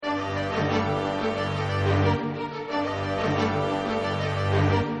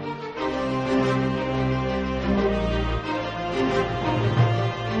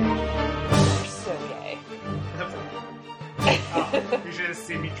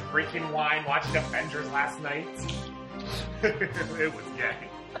drinking wine, watching Avengers last night. It was gay.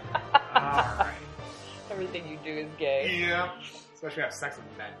 Alright. Everything you do is gay. Yeah. Especially have sex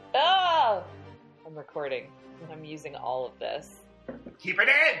with men. Oh! I'm recording. I'm using all of this. Keep it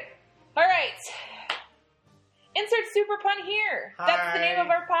in! Alright. Insert super pun here. That's the name of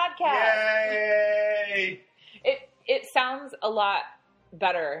our podcast. Yay! It sounds a lot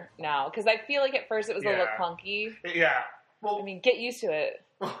better now, because I feel like at first it was a little clunky. Yeah. Well, I mean, get used to it.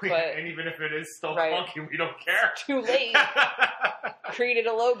 But, and even if it is still clunky, we don't care. It's too late. Created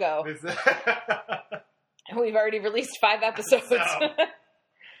a logo. And we've already released 5 episodes.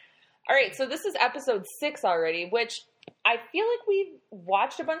 All right, so this is episode 6 already, which I feel like we've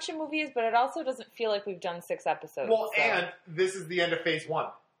watched a bunch of movies, but it also doesn't feel like we've done 6 episodes. Well, so. And this is the end of phase 1.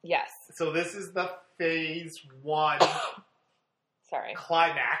 Yes. So this is the phase 1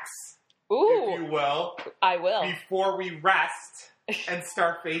 climax, ooh, if you will. I will. Before we rest and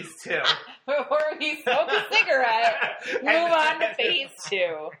start phase 2. Before we smoke a cigarette, move on to phase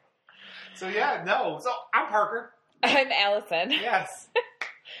 2. So So I'm Parker. I'm Allison. Yes.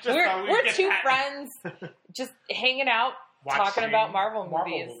 We're 2 friends just hanging out, talking about Marvel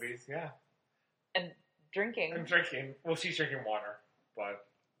movies. Yeah. And drinking. I'm drinking. Well, she's drinking water, but...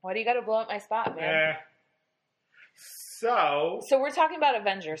 Why do you got to blow up my spot, man? So we're talking about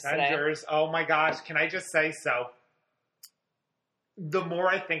Avengers today. Oh my gosh. Can I just say so? The more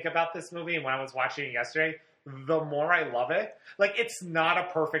I think about this movie, and when I was watching it yesterday, the more I love it. Like, it's not a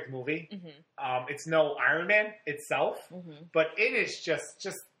perfect movie. Mm-hmm. It's no Iron Man itself, but it is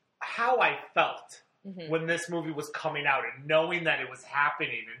just how I felt when this movie was coming out and knowing that it was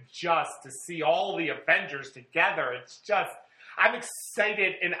happening, and just to see all the Avengers together. It's just, I'm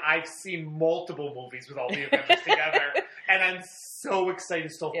excited, and I've seen multiple movies with all the Avengers together, and I'm so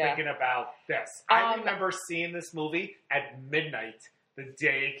excited still thinking about this. I remember seeing this movie at midnight the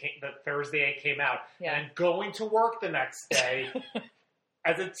Thursday it came out, and going to work the next day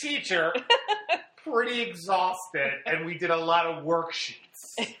as a teacher, pretty exhausted, and we did a lot of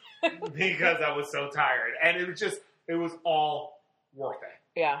worksheets because I was so tired, and it was all worth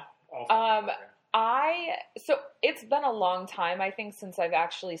it. Yeah. All worth it. So it's been a long time, I think, since I've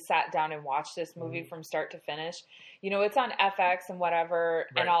actually sat down and watched this movie from start to finish. You know, it's on FX and whatever,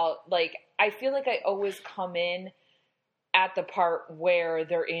 and I feel like I always come in at the part where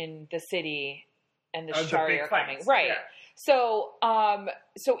they're in the city and the Shari are coming. Right. Yeah. So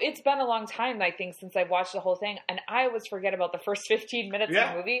it's been a long time, I think, since I've watched the whole thing, and I always forget about the first 15 minutes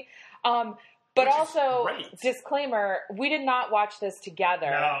of the movie. But also, disclaimer, we did not watch this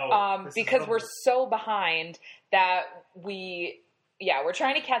together. No, because we're so behind that we're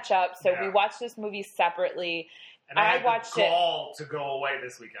trying to catch up. So we watched this movie separately. And I had watched the gall to go away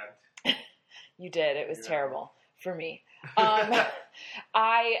this weekend. You did. It was terrible for me.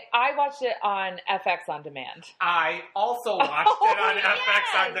 I watched it on FX On Demand. I also watched it on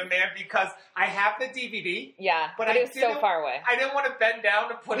FX On Demand because I have the DVD. Yeah, but it was so far away. I didn't want to bend down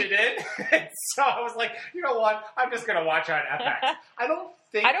to put it in, so I was like, you know what? I'm just going to watch it on FX. I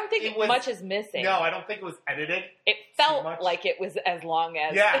don't think much is missing. No, I don't think it was edited. It felt like it was as long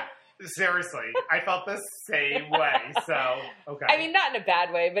as... Yeah. Seriously, I felt the same way, so, okay. I mean, not in a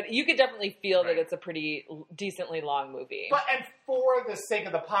bad way, but you could definitely feel that it's a pretty decently long movie. And for the sake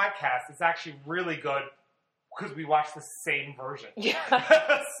of the podcast, it's actually really good because we watched the same version. Yeah.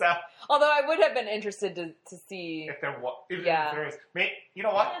 So, although I would have been interested to see... If there is. You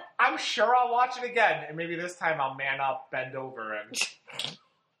know what? I'm sure I'll watch it again, and maybe this time I'll man up, bend over, and,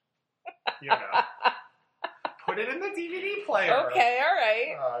 put it in the DVD player. Okay, all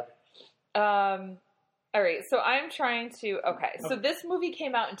right. All right, so I'm trying to... Okay, so this movie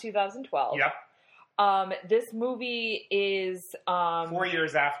came out in 2012. Yep. This movie is... 4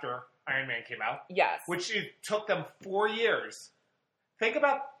 years after Iron Man came out. Yes. Which it took them 4 years. Think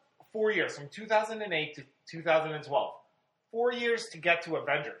about 4 years, from 2008 to 2012. 4 years to get to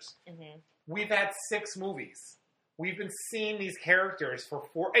Avengers. Mm-hmm. We've had 6 movies. We've been seeing these characters for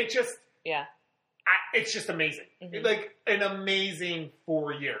 4... It just... Yeah. It's just amazing. Mm-hmm. Like, an amazing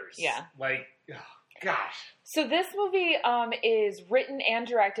 4 years. Yeah. Like, oh, gosh. So this movie is written and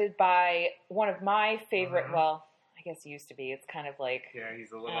directed by one of my favorite, well, I guess used to be. It's kind of like... Yeah,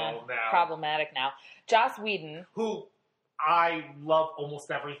 he's a little now. Problematic now. Joss Whedon. Who I love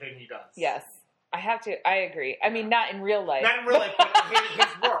almost everything he does. Yes. I agree. I mean, not in real life. Not in real life, but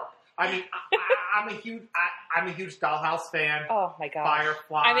his work. I mean, I'm a huge Dollhouse fan. Oh my gosh!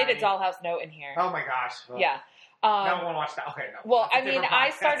 Firefly. I made a Dollhouse note in here. Oh my gosh! Well, yeah. No, I want to watch that. Okay, no. Well, I mean, I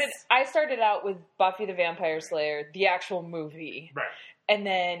started out with Buffy the Vampire Slayer, the actual movie, right? And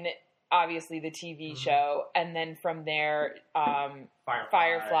then obviously the TV show, and then from there,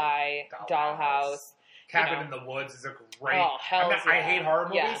 Firefly, Dollhouse. Cabin in the Woods is a great... Oh, hell yeah. I hate horror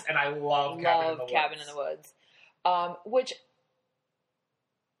movies, and I love Cabin in the Woods. Which,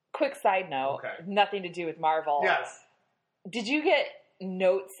 quick side note, nothing to do with Marvel. Yes. Did you get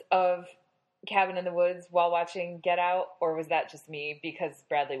notes of Cabin in the Woods while watching Get Out, or was that just me because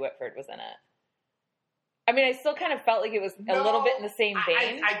Bradley Whitford was in it? I mean, I still kind of felt like it was a little bit in the same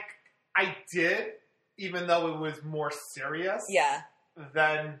vein. I did, even though it was more serious. Yeah.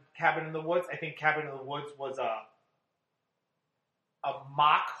 Than Cabin in the Woods. I think Cabin in the Woods was a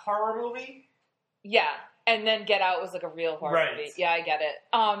mock horror movie. Yeah, and then Get Out was like a real horror movie. Yeah, I get it.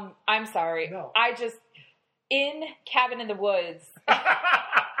 I'm sorry. No. In Cabin in the Woods.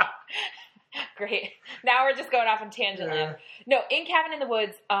 Great. Now we're just going off on tangent land. No, in Cabin in the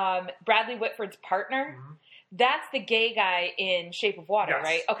Woods, Bradley Whitford's partner, that's the gay guy in Shape of Water,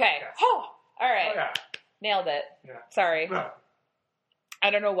 right? Okay. Yes. Oh, all right. Oh, yeah. Nailed it. Yeah. Sorry. I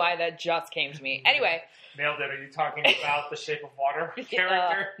don't know why that just came to me. Anyway. Nailed it. Are you talking about the Shape of Water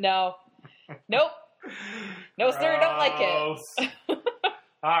character? No. Nope. No, sir, don't like it.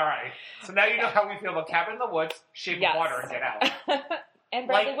 All right. So now you know how we feel about Cabin in the Woods, Shape of Water, and Get Out. And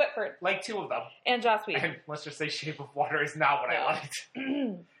Bradley Whitford. Like two of them. And Joss Whedon. And let's just say Shape of Water is not what I liked.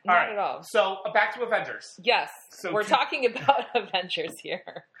 Not at all. So back to Avengers. Yes. So we're talking about Avengers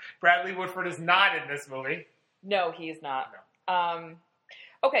here. Bradley Whitford is not in this movie. No, he's not. No.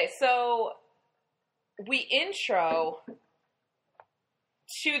 Okay, so we intro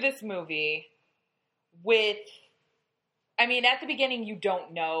to this movie with, I mean, at the beginning you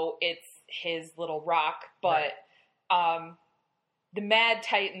don't know it's his little rock, but the Mad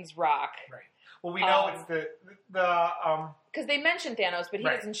Titans rock. Right. Well, we know it's the because they mention Thanos, but he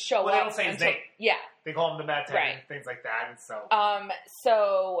doesn't show up. They don't say his name. Yeah. They call him the Mad Titan, things like that, and so.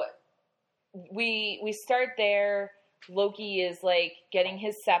 So we start there. Loki is like getting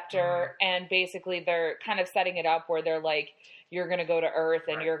his scepter, and basically they're kind of setting it up where they're like, you're going to go to Earth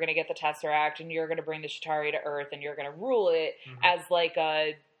and you're going to get the Tesseract and you're going to bring the Chitauri to Earth and you're going to rule it as like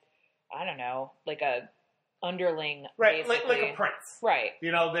a, I don't know, like a underling. Right, like a prince. Right.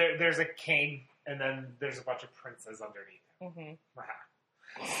 You know, there's a king and then there's a bunch of princes underneath him.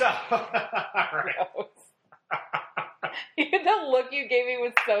 So, all right. The look you gave me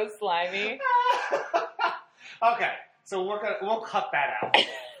was so slimy. Okay, so we'll cut that out.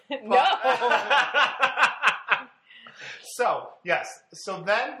 No. So yes, so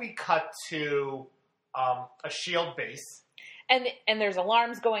then we cut to a SHIELD base, and there's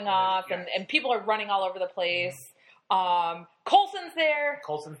alarms going off, and people are running all over the place. Coulson's there.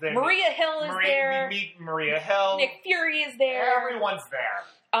 Maria Hill is there. We meet Maria Hill. Nick Fury is there. Everyone's there.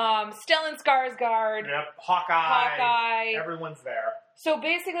 Stellan Skarsgård. Yep. Hawkeye. Everyone's there. So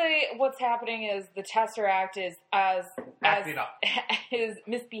basically, what's happening is the Tesseract is acting up. is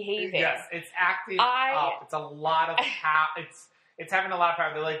misbehaving. Yes, it's acting up. It's a lot of power. It's having a lot of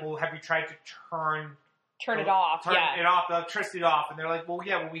power. They're like, well, have you tried to turn it off? Turn it off, the electricity off. And they're like, well,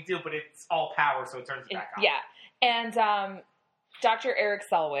 yeah, we do, but it's all power, so it turns it back on. Yeah. And Dr. Eric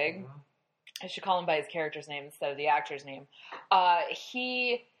Selvig, I should call him by his character's name instead of the actor's name.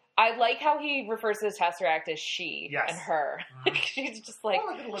 I like how he refers to the Tesseract as she and her. She's just like,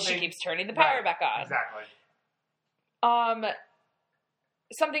 she keeps turning the power back on. Exactly.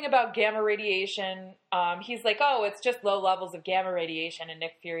 Something about gamma radiation. He's like, oh, it's just low levels of gamma radiation. And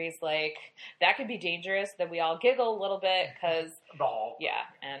Nick Fury's like, that could be dangerous. Then we all giggle a little bit because... The Hulk. Yeah,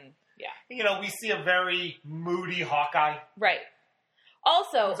 and yeah. You know, we see a very moody Hawkeye. Right.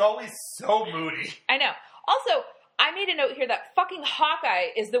 Also... He's always so moody. I know. Also... I made a note here that fucking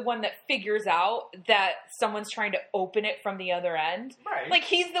Hawkeye is the one that figures out that someone's trying to open it from the other end. Right. Like,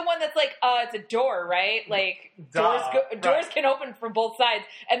 he's the one that's like, it's a door, right? Like, doors can open from both sides.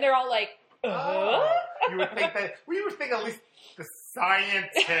 And they're all like, You would think that, we would think at least the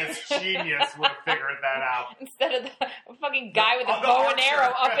scientist genius would have figured that out. Instead of the fucking guy with a bow and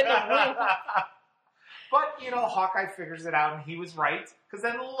arrow up in the room. But, you know, Hawkeye figures it out, and he was right, because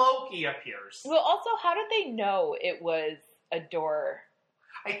then Loki appears. Well, also, how did they know it was a door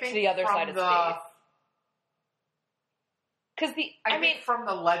to the other side of space? Because I mean, from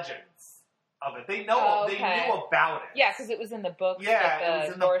the legends of it, they know they knew about it. Yeah, because it was in the books, yeah, like it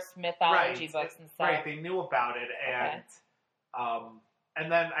was in Norse mythology books and stuff. Right, they knew about it,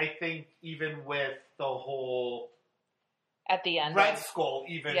 and then I think even with the whole. At the end. Red Skull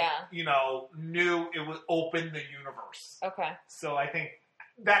even, you know, knew it would open the universe. Okay. So I think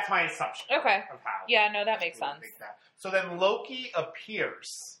that's my assumption. Okay. Of how. Yeah, no, that makes sense. So then Loki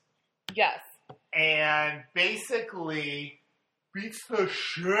appears. Yes. And basically beats the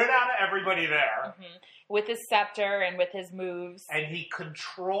shit out of everybody there. Mm-hmm. With his scepter and with his moves. And he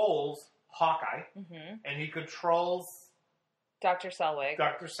controls Hawkeye. Mm-hmm. And he controls Dr. Selwig.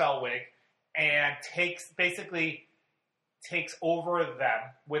 And takes over them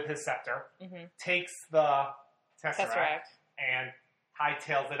with his scepter. Mm-hmm. Takes the Tesseract. And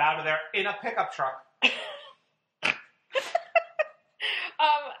hightails it out of there in a pickup truck.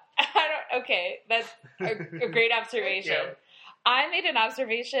 Okay, that's a great observation. I made an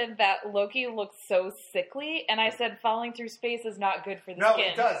observation that Loki looks so sickly, and I said falling through space is not good for the skin. No,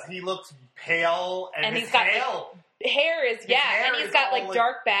 it does. He looks pale, and he's got hair is and he's got like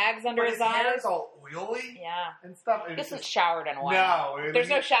dark bags under his eyes. His hair is all oily, and stuff. He hasn't showered in a while. No, there's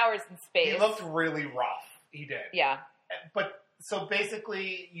no showers in space. He looked really rough. He did. Yeah, but. So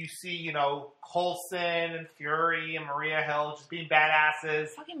basically, you see, Coulson and Fury and Maria Hill just being badasses.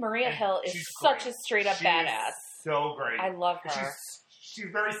 Fucking Maria Hill is such a straight-up badass. So great. I love her. She's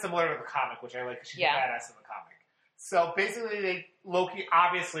very similar to the comic, which I like. She's a badass in the comic. So basically, Loki,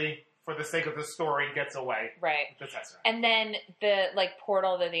 obviously, for the sake of the story, gets away. Right. The Tesseract. And then the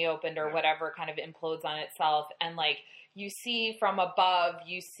portal that they opened or whatever kind of implodes on itself, and you see from above,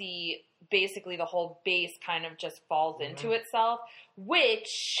 basically the whole base kind of just falls into itself,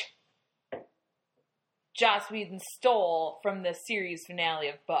 which Joss Whedon stole from the series finale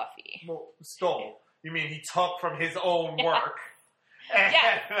of Buffy. Well, stole? You mean he took from his own work?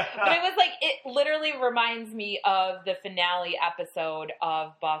 Yeah, but it was it literally reminds me of the finale episode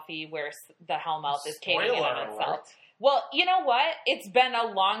of Buffy where the Hellmouth is caving in on itself. Well, you know what? It's been a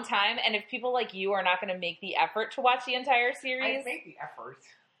long time, and if people like you are not going to make the effort to watch the entire series... I made the effort.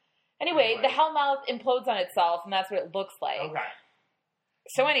 Anyway, the Hellmouth implodes on itself, and that's what it looks like. Okay.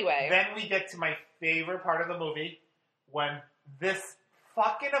 So anyway... Then we get to my favorite part of the movie, when this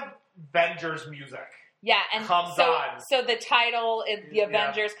fucking Avengers music comes on. So the title, The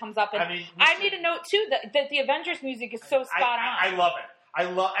Avengers, comes up, and I need to note, too, that the Avengers music is so spot on. I love it.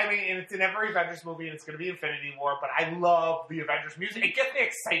 And it's in every Avengers movie, and it's going to be Infinity War, but I love the Avengers music. It gets me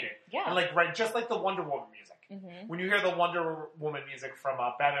excited. Yeah. And just like the Wonder Woman music. Mm-hmm. When you hear the Wonder Woman music from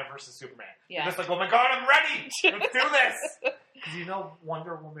Batman vs. Superman, you're just like, oh my god, I'm ready! Let's do this! Because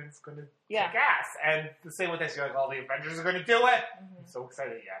Wonder Woman's going to kick ass. And the same with this, you're like, all the Avengers are going to do it! Mm-hmm. I'm so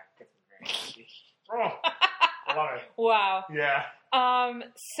excited, Gets me very happy. I love it. Wow. Yeah.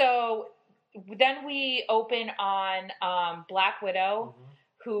 So... Then we open on Black Widow,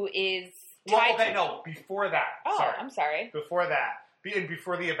 who is tied before that. Oh, sorry. I'm sorry. Before that.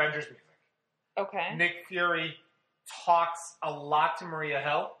 Before the Avengers music. Okay. Nick Fury talks a lot to Maria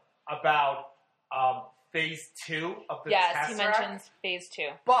Hill about Phase 2 of the Tesseract. Yes, he mentions Phase 2.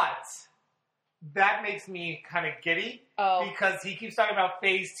 But that makes me kind of giddy because he keeps talking about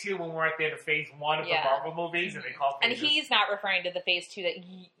Phase 2 when we're at the end of Phase 1 of the Marvel movies, and they call it phases. And he's not referring to the Phase 2 that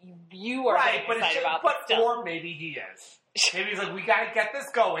you are excited about. Or maybe he is. Maybe he's like, we got to get this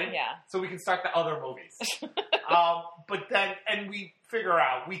going so we can start the other movies. But then, and we figure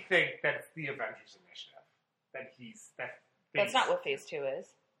out, we think that it's the Avengers Initiative. That's not what Phase 2 is.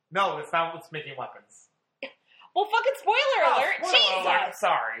 No, it's not what's making weapons. Well, fucking spoiler alert! Jesus! I'm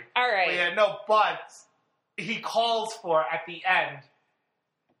sorry. All right. But he calls for at the end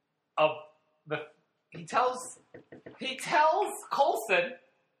of he tells Coulson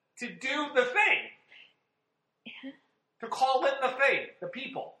to do the thing, to call in the thing, the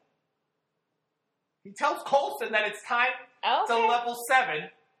people. He tells Coulson that it's time to level 7.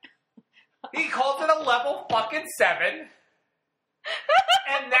 He calls it a level fucking 7.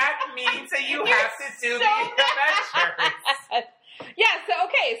 And that means that you have to do the Avengers.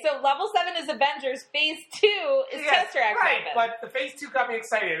 So level 7 is Avengers, Phase 2 is Tesseract. Right, but the Phase 2 got me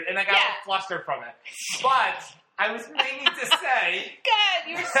excited, and I got flustered from it. But I was meaning to say... God,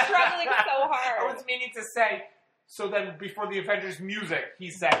 you were struggling so hard. I was meaning to say, so then before the Avengers music,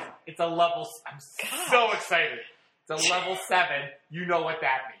 he says, it's a level... I'm so excited. It's a level 7. You know what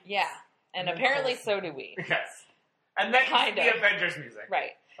that means. Yeah, and apparently so do we. Yes. And then the Avengers music.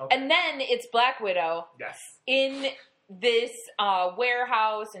 Right. Okay. And then it's Black Widow. Yes. In this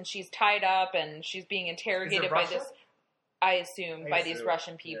warehouse, and she's tied up, and she's being interrogated by this, I assume, by these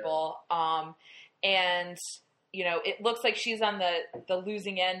Russian people. Yeah. And, it looks like she's on the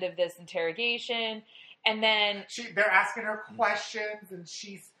losing end of this interrogation. And then... They're asking her questions, and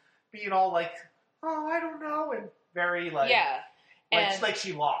she's being all like, oh, I don't know, and very like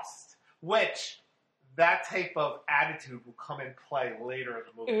she lost. Which... That type of attitude will come in play later in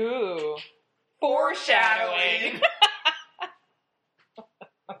the movie. Ooh. Foreshadowing.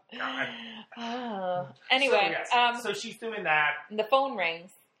 God. Anyway. So she's doing that. The phone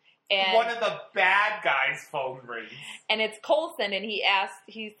rings. And one of the bad guys' phone rings. And it's Coulson, and he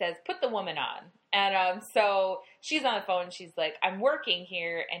says, put the woman on. And so she's on the phone, and she's like, I'm working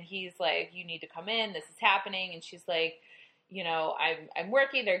here. And he's like, you need to come in. This is happening. And she's like, you know, I'm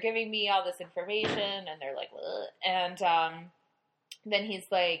working. They're giving me all this information. And they're like, ugh. And then he's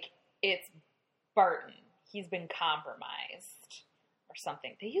like, it's Barton. He's been compromised or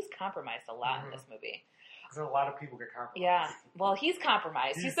something. They use compromised a lot in this movie. Because a lot of people get compromised. Yeah. Well, he's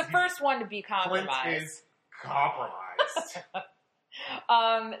compromised. He's the first one to be compromised. Clint is compromised.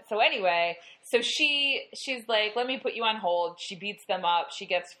 So anyway, so she's like, let me put you on hold. She beats them up. She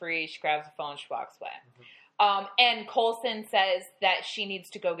gets free. She grabs the phone. She walks away. And Coulson says that she needs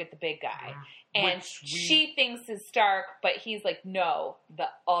to go get the big guy. And she thinks is Stark, but he's like, no, the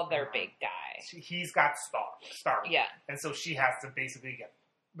other big guy. He's got Stark. Yeah. And so she has to basically get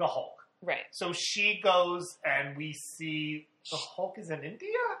the Hulk. Right. So she goes and we see the Hulk is in India?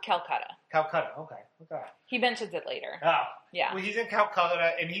 Calcutta. Okay. He mentions it later. Oh. Yeah. Well, he's in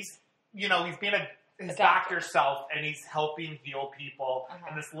Calcutta and he's being his doctor self and he's helping heal people.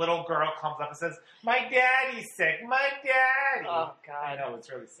 And this little girl comes up and says, my daddy's sick. My daddy. Oh, God. I know, it's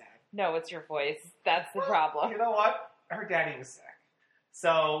really sad. No, it's your voice. That's the problem. You know what? Her daddy was sick.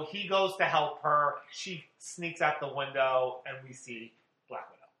 So he goes to help her. She sneaks out the window and we see Black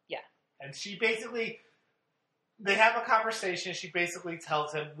Widow. Yeah. And she basically, they have a conversation. She basically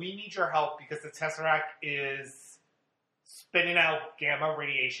tells him, we need your help because the Tesseract is spitting out gamma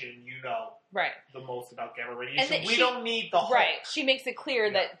radiation. You know the most about gamma radiation. We don't need the Hulk. Right. She makes it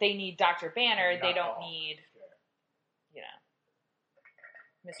clear that they need Dr. Banner. They don't need,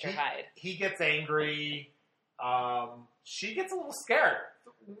 Mr. Hyde. He gets angry. She gets a little scared.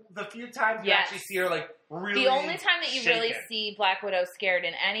 The few times you actually see her, like, really the only time that you shaken. really see Black Widow scared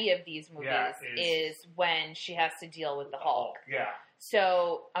in any of these movies is when she has to deal with the Hulk. Yeah.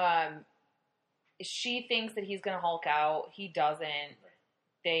 So, she thinks that he's going to Hulk out. He doesn't.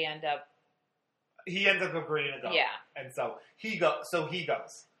 He ends up agreeing to go. Yeah. And so he goes.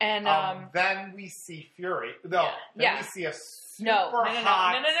 And then we see Fury. No. We see a super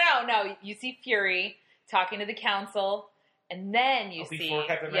hot... No. You see Fury talking to the council. And then you see...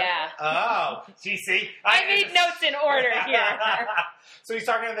 Captain America? Oh. See? I made notes in order here. So he's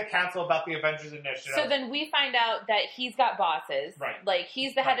talking to the council about the Avengers Initiative. So then we find out that he's got bosses. Right. Like,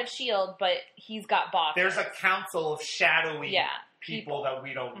 he's the head of S.H.I.E.L.D., but he's got bosses. There's a council of shadowy people that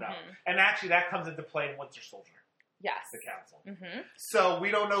we don't know. And actually, that comes into play in Winter Soldier. Yes. The council. So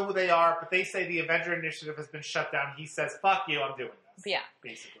we don't know who they are, but they say the Avenger Initiative has been shut down. He says, fuck you, I'm doing this. Yeah.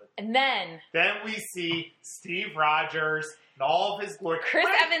 Basically. And then we see Steve Rogers and all of his glory. Chris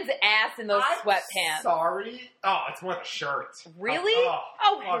Evans' ass in those sweatpants. Sorry. Oh, it's more the shirt. Really? His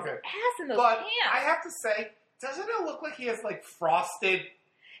ass in those pants. I have to say, doesn't it look like he has, like, frosted...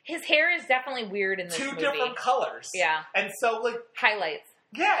 His hair is definitely weird in this movie. 2 different colors. Yeah. And so, like... Highlights.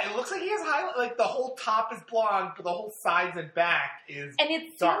 Yeah, it looks like he has highlights. Like, the whole top is blonde, but the whole sides and back is And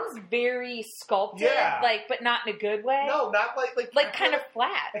it dark. seems very sculpted, like, but not in a good way. No, not like kind of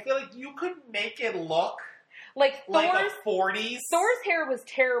flat. I feel like you could make it look like a 40s. Thor's hair was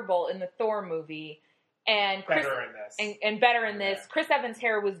terrible in the Thor movie. And better in this. And better in this. Chris Evans'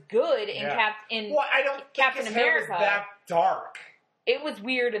 hair was good in Captain America. Hair was that dark. It was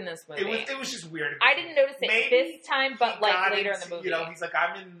weird in this movie. It was just weird. I didn't notice it this time, but like later in the movie. You know, he's like,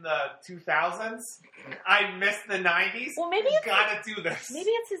 I'm in the 2000s. I missed the 90s. Well, maybe you gotta do this. Maybe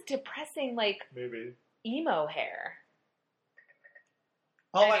it's his depressing, like, emo hair.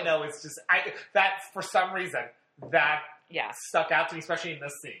 All I know is just that's for some reason that stuck out to me, especially in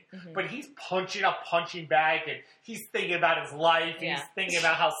this scene. But he's punching a punching bag, and he's thinking about his life. And he's thinking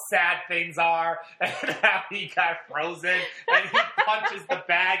about how sad things are, and how he got frozen. And he punches the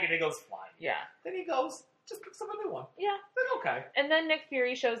bag, and it goes flying. Yeah. Then he goes, just picks up a new one. Yeah. Like, okay. And then Nick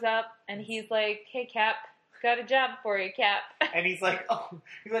Fury shows up, and he's like, "Hey, Cap, got a job for you, Cap." And he's like,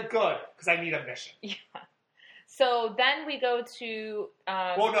 good, because I need a mission. Yeah. So then we go to...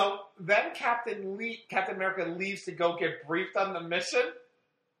 Then Captain America leaves to go get briefed on the mission,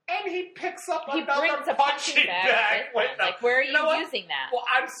 and he picks up another punching bag. Like, where are you using that? Well,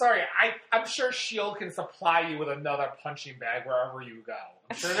 I'm sorry. I'm sure S.H.I.E.L.D. can supply you with another punching bag wherever you go.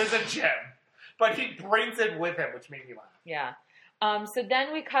 I'm sure there's a gym. But he brings it with him, which made me laugh. Yeah. So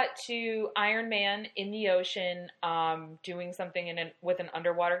then we cut to Iron Man in the ocean doing something with an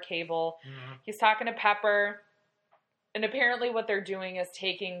underwater cable. He's talking to Pepper. And apparently what they're doing is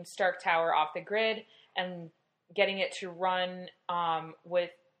taking Stark Tower off the grid and getting it to run with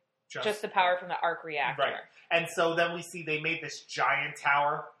just the power from the arc reactor. Right. And so then we see they made this giant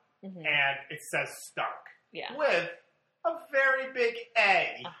tower, and it says Stark. Yeah. With a very big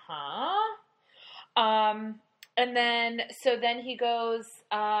A. And then he goes,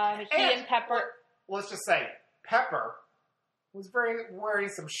 he and Pepper. Let's just say, Pepper was wearing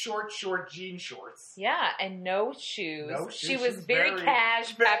some short jean shorts. Yeah, and no shoes. She was very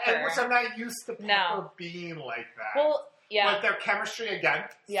cash Pepper. Which I'm not used to Pepper being like that. Well, yeah. But their chemistry, again,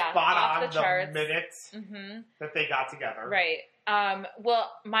 spot on the minute that they got together. Right.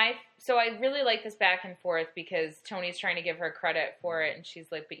 So I really like this back and forth because Tony's trying to give her credit for it, and she's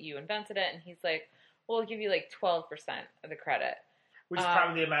like, but you invented it. And he's like, well, I'll give you like 12% of the credit. Which is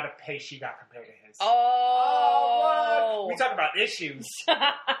probably the amount of pay she got compared to his. Oh! What? We talk about issues.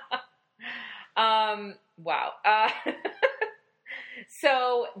 Wow.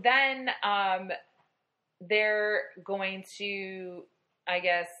 So then they're going to, I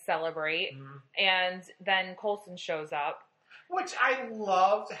guess, celebrate. Mm-hmm. And then Coulson shows up. Which I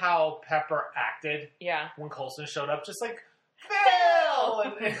loved how Pepper acted. Yeah. When Coulson showed up. Just like, Phil!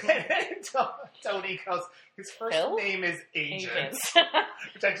 And Tony goes, his first name is Agent.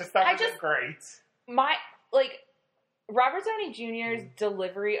 Which I just thought was great. Robert Downey Jr.'s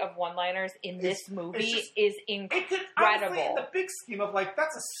delivery of one-liners in this movie is incredible. Honestly, in the big scheme of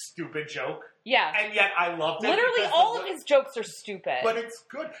that's a stupid joke. Yeah. And yet I loved it. Literally all of his jokes are stupid. But it's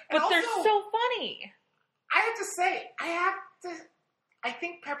good. But they're so funny. I have to say, I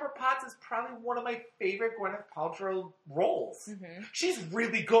think Pepper Potts is probably one of my favorite Gwyneth Paltrow roles. Mm-hmm. She's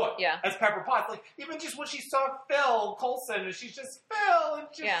really good as Pepper Potts. Even just when she saw Phil Coulson, and she's just Phil, and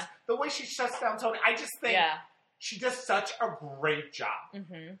just the way she shuts down Tony, I just think she does such a great job.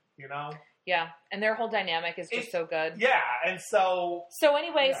 Mm-hmm. You know? Yeah, and their whole dynamic is just so good. Yeah, and so... So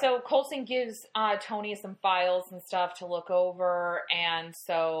anyway, so Coulson gives Tony some files and stuff to look over, and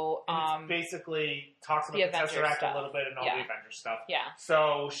so... And basically talks about the Tesseract stuff a little bit and all the Avengers stuff. Yeah.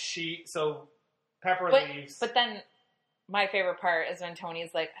 So Pepper leaves. But then my favorite part is when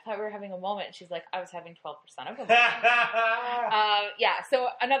Tony's like, I thought we were having a moment. And she's like, I was having 12% of a moment. So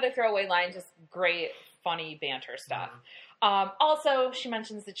another throwaway line, just great, funny banter stuff. Mm-hmm. Also, she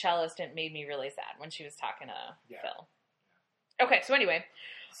mentions the cellist, and it made me really sad when she was talking to Phil. Okay, so anyway.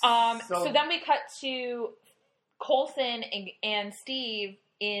 So then we cut to Coulson and Steve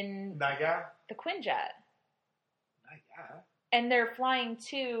in the Quinjet. And they're flying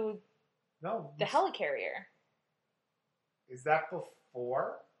to the helicarrier. Is that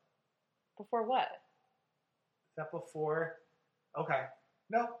before? Before what? Is that before? Okay.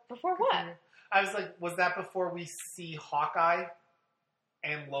 No. Before what? I was like, was that before we see Hawkeye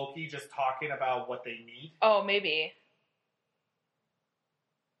and Loki just talking about what they need? Oh, maybe.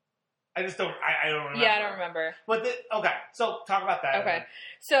 I just don't. I don't remember. Yeah, I don't remember. But okay, so talk about that. Okay,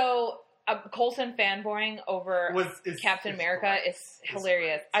 so Coulson fanboying over Captain America is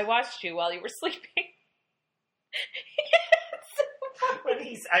hilarious. I watched you while you were sleeping. When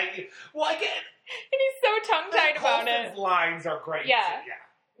he's again, and he's so tongue tied about it. Coulson's lines are great. Yeah. Too, yeah.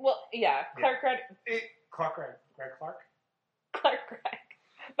 Well, yeah, Greg Clark.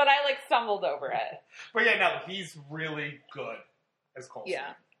 But I stumbled over it. But yeah, no, he's really good as Coulson.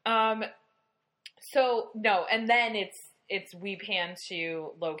 Yeah. And then we pan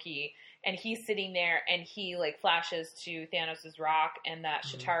to Loki, and he's sitting there, and he flashes to Thanos' rock, and that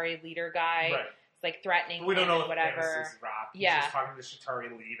Chitauri leader guy is threatening. We don't know whatever. Thanos' rock. He's just talking to the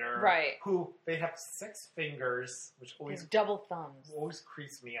Chitauri leader, right? Who they have 6 fingers, which always double thumbs. Always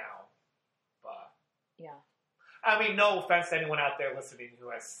creeps me out. But yeah, I mean, no offense to anyone out there listening who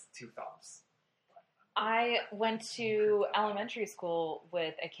has 2 thumbs. I went to elementary school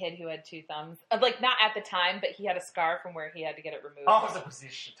with a kid who had 2 thumbs. Not at the time, but he had a scar from where he had to get it removed. Oh, was he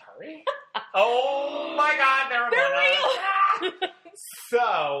Chitauri? Oh my God, they're real.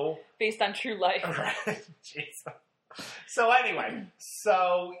 So based on true life. Right. Jesus. So anyway,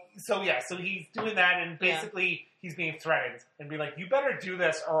 so he's doing that, and basically he's being threatened and be like, "You better do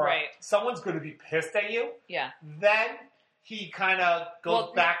this, or someone's going to be pissed at you." Yeah. Then he kind of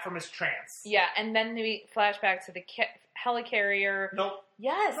goes back from his trance. Yeah, and then we flash back to the helicarrier. Nope.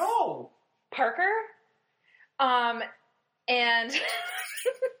 Yes. No. Parker. And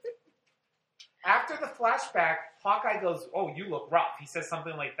after the flashback, Hawkeye goes, "Oh, you look rough." He says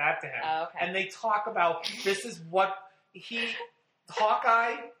something like that to him. Oh, okay. And they talk about, this is what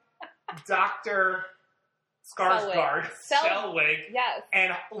Hawkeye, Dr. Skarsgård, Selwig, yes,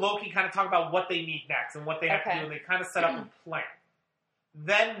 and Loki kind of talk about what they need next and what they have to do, and they kind of set up a plan.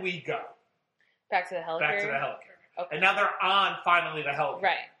 Then we go. Back to the helicarrier. Okay. And now they're on, finally, the helicarrier.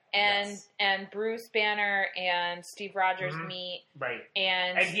 Right. And Bruce Banner and Steve Rogers meet. Right.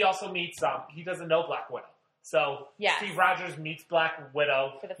 And he also meets he doesn't know Black Widow. So Yes. Steve Rogers meets Black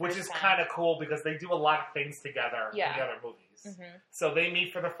Widow, For the which first is time. kind of cool because they do a lot of things together in the other movies. Mm-hmm. So they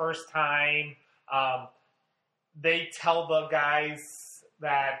meet for the first time. They tell the guys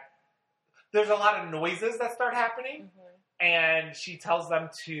that there's a lot of noises that start happening, and she tells them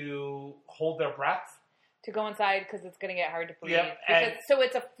to hold their breath. To go inside because it's going to get hard to breathe. Yep, So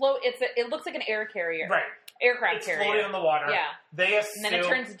it's a float. It looks like an air carrier, Right. Aircraft It's carrier. floating on the water. Yeah. They assume, And then it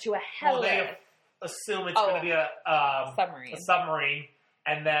turns into a heli. they assume it's going to be a submarine,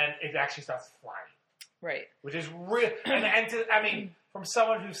 and then it actually starts flying. Right. Which is real. From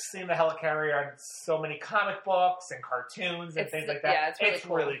someone who's seen the helicarrier in so many comic books and cartoons and things like that, yeah, it's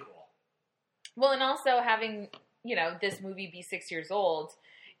really cool. Well, and also having, this movie be 6 years old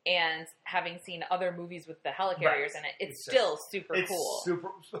and having seen other movies with the helicarriers in it, it's still super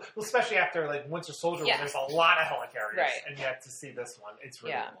cool. Especially after like Winter Soldier, where there's a lot of helicarriers, and yet to see this one, it's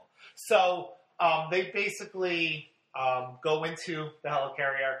really cool. So they basically go into the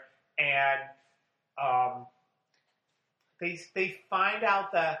helicarrier, and they find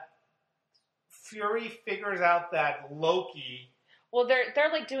out that Fury figures out that Loki. Well,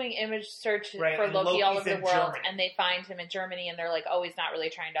 they're like doing image search for Loki all over the world, Germany. and they find him in Germany, and they're like, oh, he's not really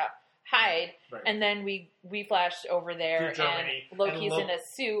trying to hide. Right. And then we flash over there, and Loki's in a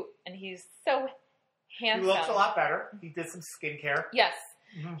suit, and he's so handsome. He looks a lot better. He did some skincare. Yes.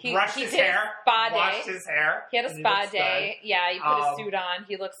 He brushed his hair. Spa day. Washed his hair. He had a spa day. Yeah, he put a suit on.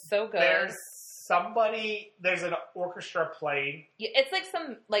 He looks so good. There's an orchestra playing. Yeah, it's like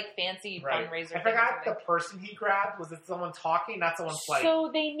some fancy fundraiser. I forgot the person he grabbed. Was it someone talking, not someone playing? So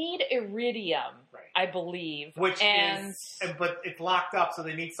they need iridium, I believe. But it's locked up, so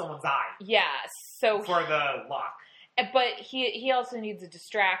they need someone's eye. Yeah, so for the lock. But he also needs a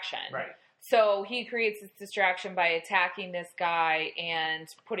distraction. Right. So he creates this distraction by attacking this guy and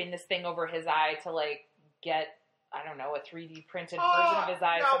putting this thing over his eye to get, I don't know, a 3D printed version of his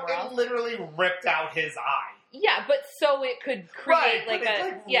eye somewhere else. It literally ripped out his eye. Yeah, but so it could create ripped.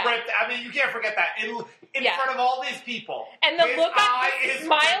 I mean, you can't forget that in front of all these people. And the look on the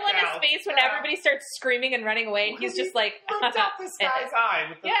smile on his face when everybody starts screaming and running away, and he's just like ripped out this guy's eye.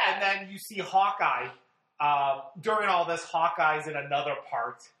 And then you see Hawkeye. During all this, Hawkeye's in another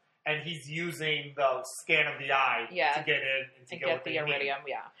part. And he's using the scan of the eye to get in and to get the iridium.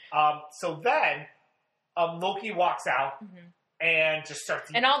 Yeah. So then Loki walks out and just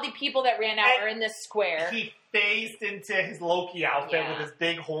starts. And all the people that ran out are in this square. He phased into his Loki outfit with his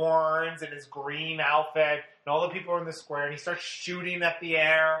big horns and his green outfit, and all the people are in the square. And he starts shooting at the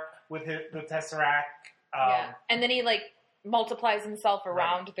air with the Tesseract. And then he multiplies himself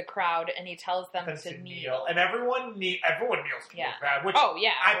around the crowd, and he tells them to kneel. And everyone kneels which I probably would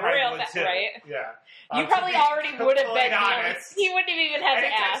too. Right? Yeah. You probably already would have been kneeling. He wouldn't have even had to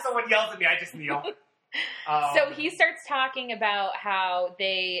ask. Anytime someone yells at me, I just kneel. So he starts talking about how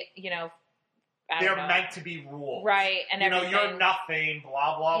they, they're meant to be ruled. Right, and everything. You're nothing,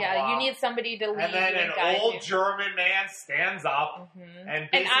 blah, blah, blah. Yeah, you need somebody to lead and then you an old German man stands up. And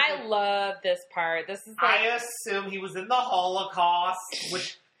I love this part. This is I assume he was in the Holocaust,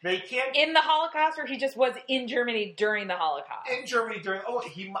 which they can't... In the Holocaust, or he just was in Germany during the Holocaust? In Germany during...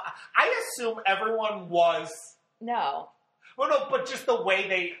 I assume everyone was... No. Well, no, but just the way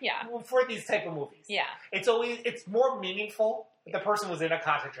they... Yeah. For these type of movies. Yeah. It's more meaningful if the person was in a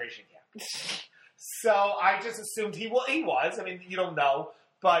concentration camp. So I just assumed he was. I mean, you don't know,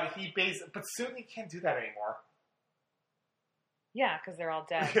 but but soon he can't do that anymore. Yeah, because they're all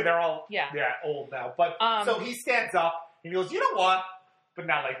dead. They're all old now. But so he stands up and he goes, "You know what?" But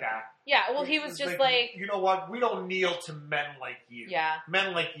not like that. Yeah, well, he was just you know what? We don't kneel to men like you. Yeah,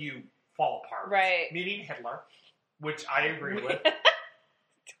 men like you fall apart. Right. Meaning Hitler, which I agree with.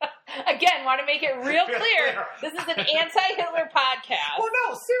 Again, want to make it real clear. This is an anti-Hitler podcast. Well,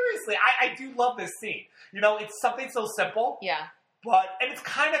 no, seriously. I do love this scene. It's something so simple. Yeah. And it's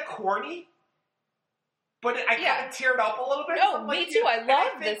kind of corny. But I kind of teared up a little bit. No, me too. I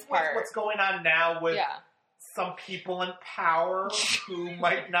love this part. What's going on now with some people in power who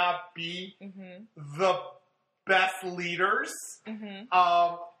might not be the best leaders.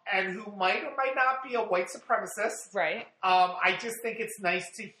 And who might or might not be a white supremacist. Right. I just think it's nice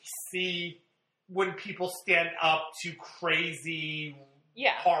to see when people stand up to crazy,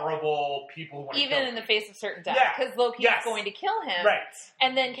 horrible people who want to kill even in the face of certain death. Because Loki is going to kill him. Right.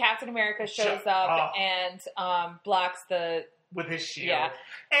 And then Captain America shows up and blocks with his shield. Yeah.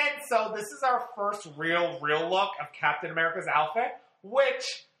 And so this is our first real look of Captain America's outfit,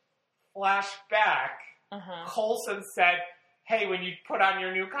 which, flashback, Coulson said, "Hey, when you put on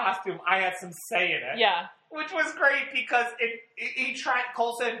your new costume, I had some say in it." Yeah. Which was great because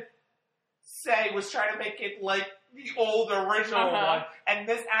Coulson was trying to make it like the old original one, and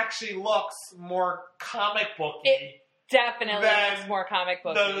this actually looks more comic booky. It definitely looks more comic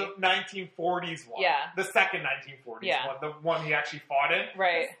booky. The 1940s one. Yeah. The second 1940s one. The one he actually fought in.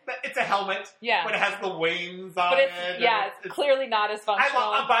 Right. It's a helmet. Yeah. But it has the wings on it. It's clearly not as functional.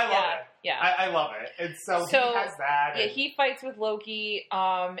 I love it. Yeah. I love it. And so he has that. Yeah, he fights with Loki,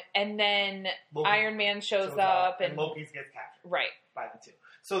 and then Iron Man shows up. And Loki gets captured. Right. By the two.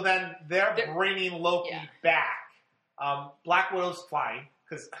 So then they're bringing Loki back. Black Widow's flying,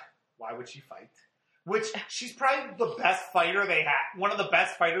 because why would she fight? Which, she's probably the best fighter they have. One of the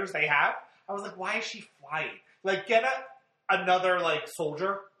best fighters they have. I was like, why is she flying? Like, get another, like,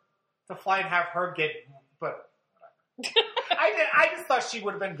 soldier to fly and have her get... But, whatever. I just thought she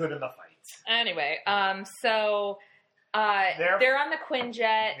would have been good in the fight. Anyway, so... they're on the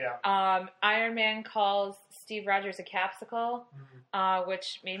Quinjet. Yeah. Iron Man calls Steve Rogers a capsicle,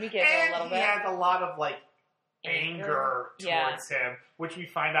 which made me giggle a little bit. He has a lot of, like, anger towards him, which we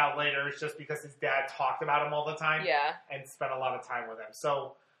find out later is just because his dad talked about him all the time and spent a lot of time with him.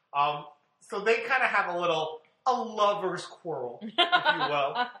 So so they kind of have a lover's quarrel, if you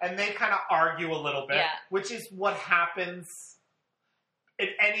will, and they kind of argue a little bit, which is what happens in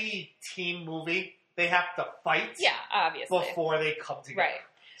any team movie. They have to fight obviously, before they come together. Right.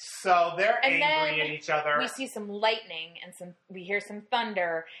 So they're angry at each other. We see some lightning and we hear some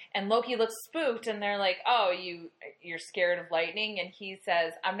thunder, and Loki looks spooked, and they're like, "Oh, you're scared of lightning?" And he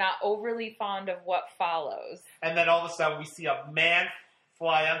says, "I'm not overly fond of what follows." And then all of a sudden, we see a man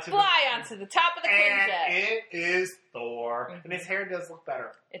fly onto the top of the Quinjet. And it is Thor, and his hair does look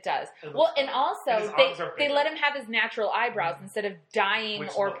better. It does. And also they let him have his natural eyebrows instead of dyeing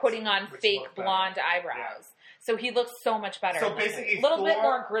or putting on fake blonde eyebrows. Yeah. So he looks so much better. So basically, a little bit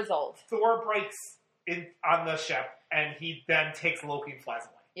more grizzled. Thor breaks in on the ship, and he then takes Loki and flies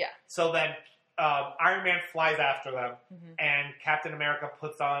away. Yeah. So then Iron Man flies after them, and Captain America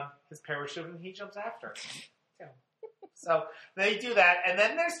puts on his parachute, and he jumps after. Yeah. So they do that, and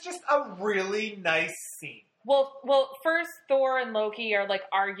then there's just a really nice scene. Well, first Thor and Loki are like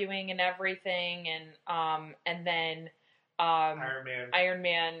arguing and everything, and then Iron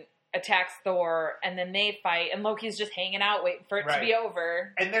Man attacks Thor, and then they fight, and Loki's just hanging out waiting for it to be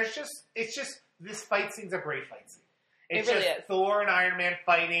over. And it's just this fight scene's a great fight scene. It really is. Thor and Iron Man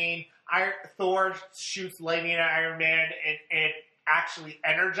fighting. Thor shoots lightning at Iron Man, and it actually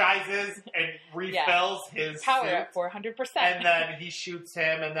energizes and refills his power suit. at 400%. And then he shoots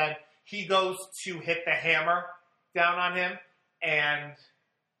him, and then he goes to hit the hammer down on him,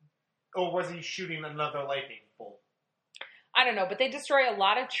 or was he shooting another lightning bolt? I don't know, but they destroy a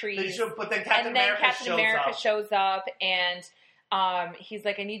lot of trees. But then Captain America shows up, and he's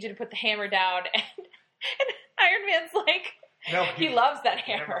like, "I need you to put the hammer down." And Iron Man's like, "No, he loves that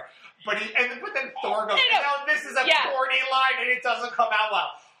hammer." But then Thor goes, "No, this is a corny line, and it doesn't come out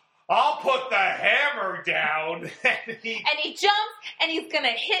well. I'll put the hammer down." and he jumps, and he's gonna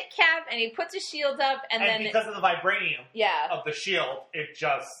hit Cap, and he puts his shield up, and then because of the vibranium of the shield, it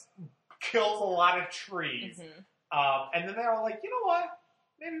just kills a lot of trees. And then they're all like, "You know what?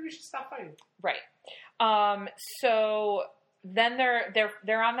 Maybe we should stop fighting." Right. So then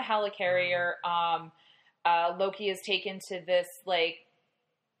they're on the helicarrier. Loki is taken to this like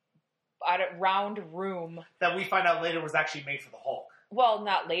round room that we find out later was actually made for the Hulk. Well,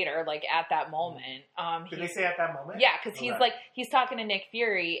 not later, like at that moment. Did they say at that moment? Yeah, because he's talking to Nick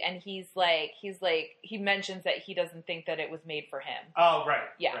Fury, and he mentions that he doesn't think that it was made for him. Oh, right.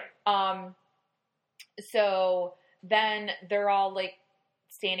 Yeah. Right. So then they're all like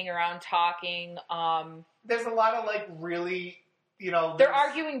standing around talking. There's a lot of like really, they're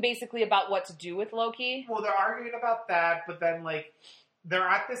arguing basically about what to do with Loki. Well, they're arguing about that, but then like they're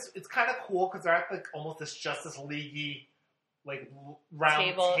at this. It's kind of cool because they're at like almost this Justice League-y like round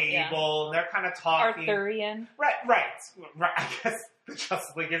table, and they're kind of talking. Arthurian. Right. I guess the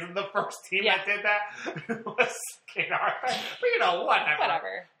Justice League isn't the first team that did that. It was King Arthur. But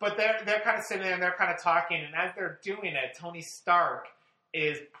whatever. But they're kind of sitting there and they're kind of talking, and as they're doing it, Tony Stark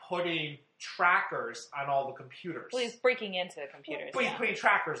is putting trackers on all the computers. Well, he's breaking into the computers. But he's putting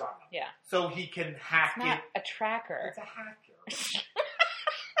trackers on them. Yeah. So he can hack it. It's not a tracker. It's a hacker.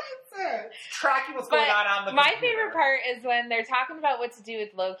 Tracking what's going on the computer. My favorite part is when they're talking about what to do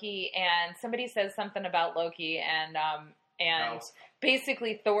with Loki, and somebody says something about Loki, and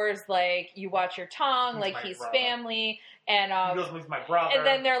basically Thor's like, "You watch your tongue, like he's brother. Family," and he goes, "He's my brother," and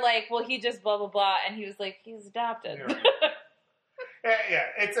then they're like, "Well, he just blah blah blah," and he was like, "He's adopted." Yeah,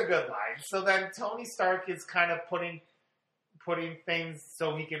 it's a good line. So then Tony Stark is kind of putting things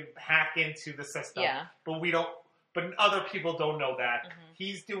so he can hack into the system. Yeah. But we don't. but other people don't know that. Mm-hmm.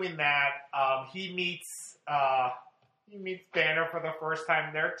 He's doing that. He meets Banner for the first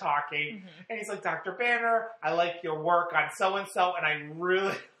time. They're talking, and he's like, Dr. Banner, I like your work on so-and-so, and I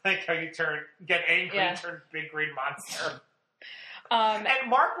really like how you get angry and turn big green monster. And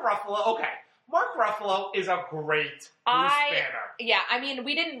Mark Ruffalo is a great Bruce Banner. Yeah, I mean,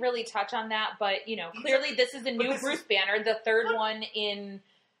 we didn't really touch on that, but, clearly this is a new Bruce Banner, the third one in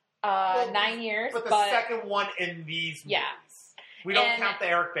 9 years. But the second one in these movies. We don't count the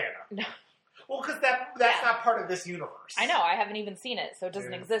Eric Banner. No. Well, because that's not part of this universe. I know, I haven't even seen it, so it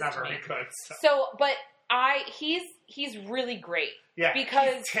doesn't exist not to very me. Good, but he's really great. Yeah,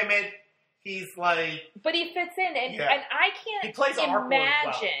 because he's timid. He's like... But he fits in, and I can't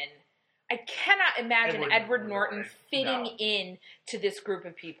imagine... I cannot imagine Edward Norton fitting in to this group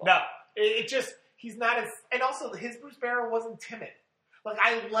of people. No. He's not as... And also, his Bruce Banner wasn't timid. Like,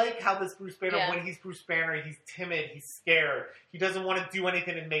 I like how this Bruce Banner, when he's Bruce Banner, he's timid, he's scared. He doesn't want to do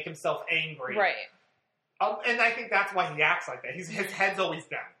anything and make himself angry. Right. And I think that's why he acts like that. His head's always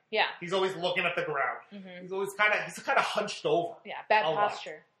down. Yeah. He's always looking at the ground. Mm-hmm. He's kind of hunched over. Yeah, bad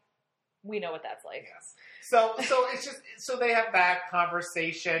posture. We know what that's like. Yes. So it's just so they have that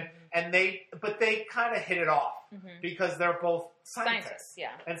conversation, and they kind of hit it off because they're both scientists. Yeah.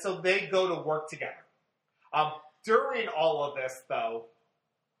 And so they go to work together. During all of this, though,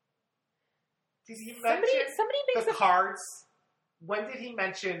 did he mention somebody makes the cards? When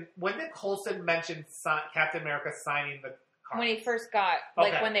did Coulson mention Captain America signing the cards? When he first got,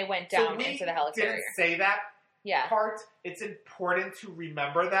 when they went down into the helicarrier. Didn't say that part. It's important to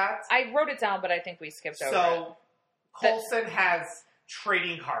remember that. I wrote it down, but I think we skipped over it. So, Coulson has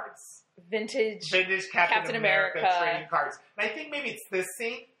trading cards. Vintage Captain America trading cards. And I think maybe it's this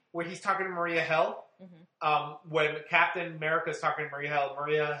scene where he's talking to Maria Hill. When Captain America is talking to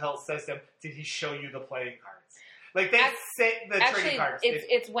Maria Hill says to him, "Did he show you the playing cards?" Like they say the trading cards.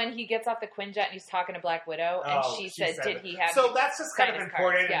 It's when he gets off the Quinjet and he's talking to Black Widow, and she said, "Did he have?" So that's just kind of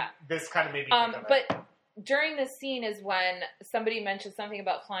important. Yeah. This kind of made me think of it. But during this scene is when somebody mentions something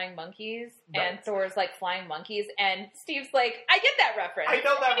about flying monkeys, and Thor's like flying monkeys, and Steve's like, "I get that reference." I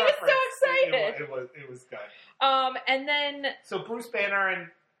know that reference. He was so excited. It was good. And then Bruce Banner and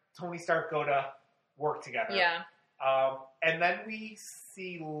Tony Stark go to work together. Yeah. And then we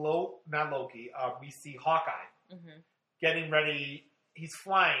see not Loki. We see Hawkeye getting ready. He's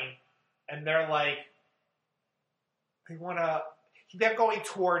flying, and they're like, they're going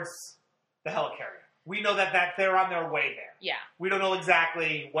towards the helicarrier. We know that they're on their way there. Yeah. We don't know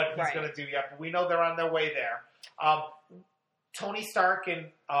exactly what he's going to do yet, but we know they're on their way there. Tony Stark and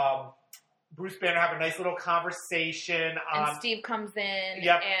Bruce Banner have a nice little conversation. And Steve comes in.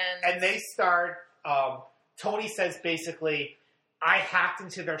 Yep. And they start... Tony says basically, I hacked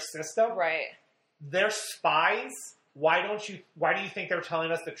into their system. Right. They're spies. Why do you think they're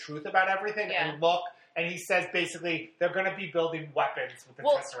telling us the truth about everything? Yeah. And look, and he says basically, they're going to be building weapons with the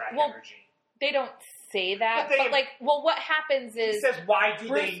Tesseract energy. They don't say that, but what happens is... He says, why do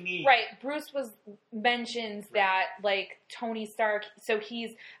they need... Right, Bruce mentions that, Tony Stark, so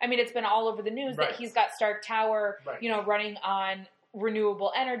it's been all over the news that he's got Stark Tower, running on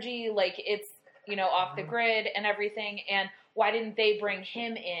renewable energy, it's, off the grid and everything, and why didn't they bring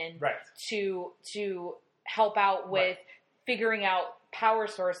him in to help out with figuring out power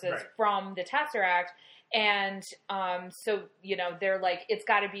sources from the Tesseract? And so, they're like, it's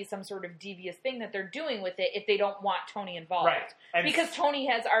got to be some sort of devious thing that they're doing with it if they don't want Tony involved. Right. Because Tony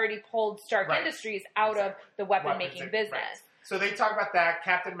has already pulled Stark Industries out of the weapon-making business. Right. So they talk about that.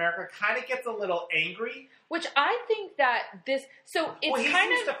 Captain America kind of gets a little angry. Which I think that this... So it's he's kind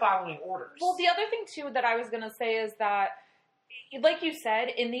used to following orders. Well, the other thing, too, that I was going to say is that, like you said,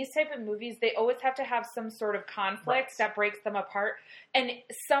 in these type of movies, they always have to have some sort of conflict that breaks them apart. And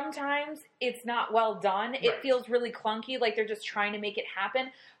sometimes it's not well done. It feels really clunky, like they're just trying to make it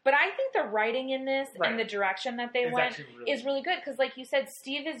happen. But I think the writing in this and the direction that they went is really good. Because like you said,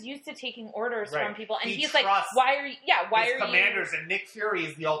 Steve is used to taking orders from people. And he's like, why are you... commanders, and Nick Fury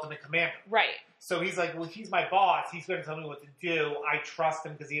is the ultimate commander. Right. So he's like, well, he's my boss. He's going to tell me what to do. I trust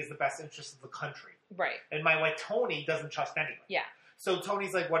him because he has the best interest of the country. Right. And my wife, Tony, doesn't trust anyone. Yeah. So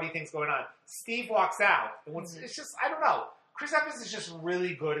Tony's like, what do you think's going on? Steve walks out. And it's just, I don't know. Chris Evans is just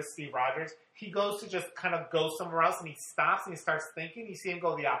really good as Steve Rogers. He goes to just kind of go somewhere else, and he stops, and he starts thinking. You see him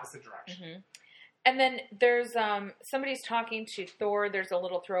go the opposite direction. Mm-hmm. And then there's, somebody's talking to Thor. There's a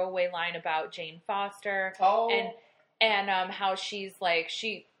little throwaway line about Jane Foster. Oh. And how she's like,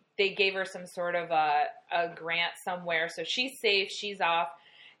 they gave her some sort of a grant somewhere, so she's safe, she's off.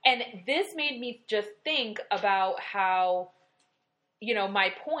 And this made me just think about how,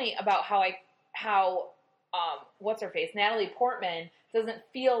 my point about how what's her face, Natalie Portman, doesn't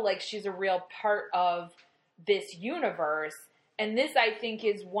feel like she's a real part of this universe. And this, I think,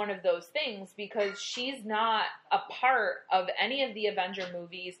 is one of those things because she's not a part of any of the Avenger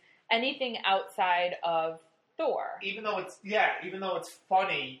movies, anything outside of Thor. Even though it's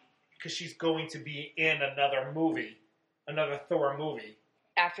funny because she's going to be in another Thor movie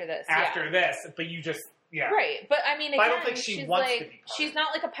after this, but you just. Yeah. Right, but I mean, again, I don't think she's like, to be she's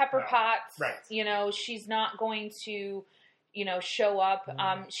not like a Pepper Potts. Right. You know, she's not going to, show up.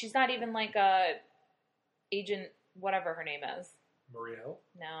 She's not even like a Agent, whatever her name is. Maria Hill?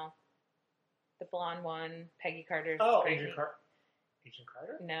 No. The blonde one, Peggy Carter's. Oh, Agent Carter?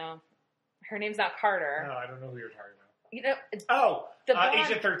 No. Her name's not Carter. No, I don't know who you're talking about. You know, the blonde,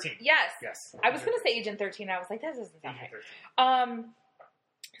 Agent 13. Yes. I was going to say Agent 13. I was like, that doesn't sound right.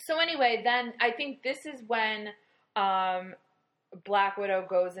 So anyway, then I think this is when Black Widow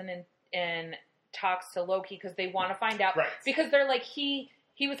goes in and talks to Loki because they want to find out. Right. Because they're like, he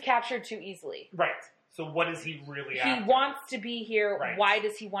was captured too easily. Right. So what is he really after? He wants to be here. Right. Why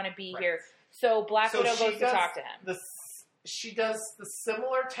does he want to be here? So Black Widow goes to talk to him. She does the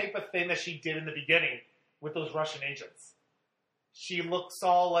similar type of thing that she did in the beginning with those Russian agents. She looks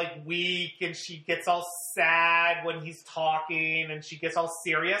all like weak and she gets all sad when he's talking and she gets all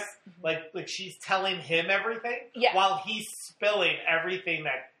serious. Mm-hmm. Like she's telling him everything while he's spilling everything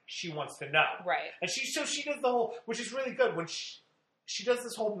that she wants to know. Right. And she does the whole, which is really good when she does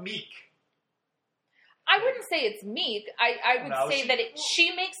this whole meek. I wouldn't say it's meek. I would say that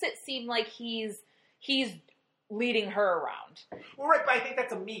she makes it seem like he's leading her around. Well, right, but I think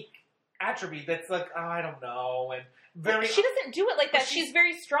that's a meek attribute. That's like, oh, I don't know, and very. She doesn't do it like that. She's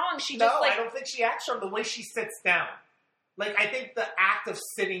very strong. I don't think she acts from the way she sits down. Like, I think the act of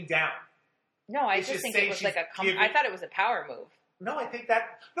sitting down. No, I just think it was like I thought it was a power move. No, I think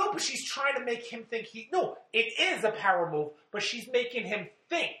that... No, but she's trying to make him think No, it is a power move, but she's making him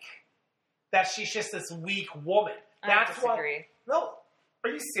think that she's just this weak woman. That's I disagree. No,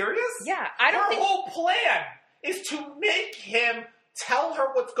 are you serious? Yeah, I don't think... Her whole plan is to make him tell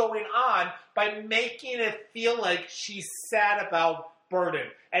her what's going on by making it feel like she's sad about Burden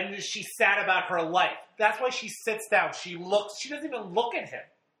and she's sad about her life. That's why she sits down. She doesn't even look at him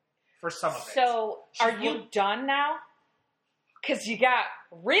for some of it. So, are you done now? Because you got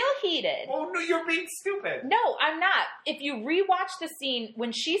real heated. Oh, no, you're being stupid. No, I'm not. If you rewatch the scene,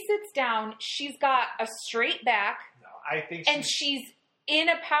 when she sits down, she's got a straight back. No, I think she's in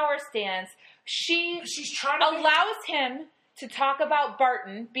a power stance. She's trying to allows him to talk about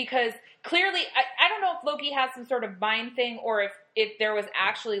Barton because clearly, I don't know if Loki has some sort of mind thing or if there was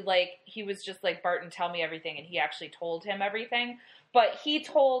actually like, he was just like, Barton, tell me everything, and he actually told him everything. But he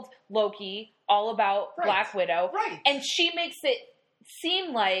told Loki all about Black Widow. Right. And she makes it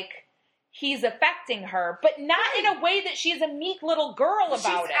seem like he's affecting her, but not in a way that she's a meek little girl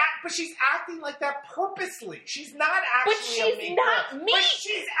about it. But she's acting like that purposely. She's not actually a meek girl. But she's not meek. But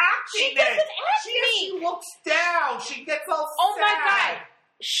she's acting She doesn't act meek. She looks down. She gets all sad. Oh my God.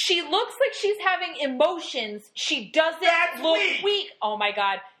 She looks like she's having emotions. She doesn't look weak. Oh my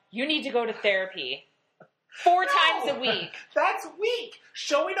God. You need to go to therapy. 4 times a week. That's weak.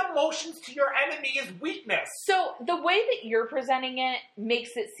 Showing emotions to your enemy is weakness. So the way that you're presenting it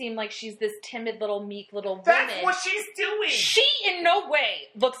makes it seem like she's this timid little meek little woman. That's what she's doing. She in no way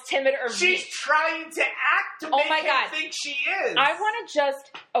looks timid or meek. She's trying to act to make him think she is. I want to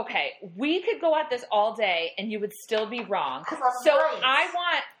okay, we could go at this all day and you would still be wrong. So I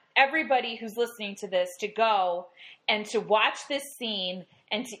want everybody who's listening to this to go and to watch this scene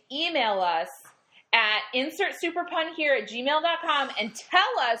and to email us at insertsuperpunhere@gmail.com and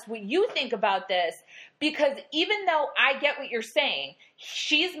tell us what you think about this, because even though I get what you're saying,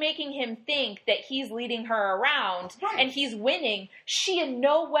 she's making him think that he's leading her around and he's winning. She in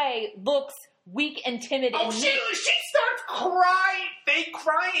no way looks weak and timid and she starts crying, fake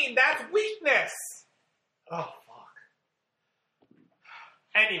crying. That's weakness. Oh, fuck.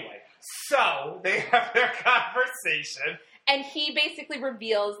 Anyway, so they have their conversation. And he basically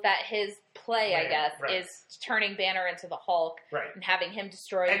reveals that his play, I guess, is turning Banner into the Hulk and having him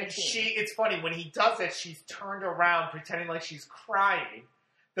destroy the team. It's funny, when he does it, she's turned around pretending like she's crying.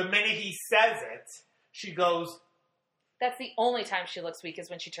 The minute he says it, she goes... That's the only time she looks weak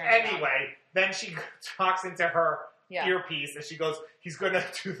is when she turns around. Anyway, then she talks into her earpiece and she goes, he's going to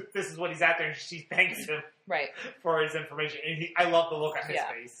do... This is what he's after, and she thanks him for his information. And I love the look on his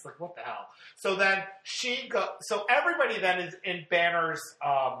face. It's like, what the hell? So then so everybody then is in Banner's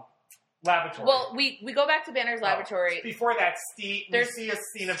laboratory. Well, we go back to Banner's laboratory. Before that, Steve, we see a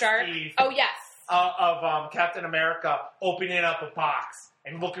scene of Steve. Oh, yes. Of Captain America opening up a box.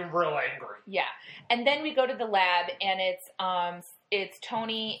 and looking real angry. Yeah. And then we go to the lab, and it's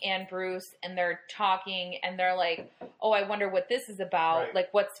Tony and Bruce, and they're talking, and they're like, oh, I wonder what this is about. Right. Like,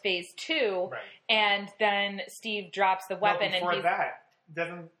 what's phase 2? Right. And then Steve drops the weapon. Before and that,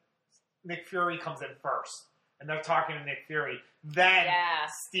 Nick Fury comes in first. And they're talking to Nick Fury. Then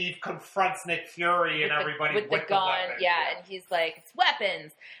Steve confronts Nick Fury and everybody with the gun. Weapon. Yeah, and he's like, it's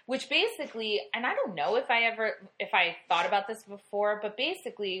weapons. Which basically, and I don't know if I thought about this before, but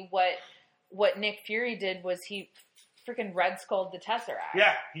basically what Nick Fury did was he freaking Red Skulled the Tesseract.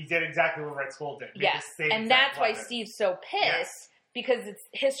 Yeah, he did exactly what Red Skull did. Yes, and that's why Steve's so pissed, because it's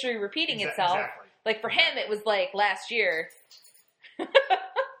history repeating itself. Exactly. Like, for him, it was like last year.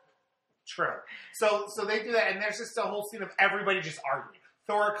 True. So they do that, and there's just a whole scene of everybody just arguing.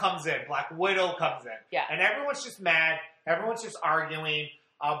 Thor comes in, Black Widow comes in, and everyone's just mad. Everyone's just arguing.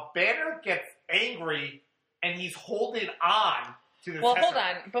 Banner gets angry, and he's holding on to the. Well, hold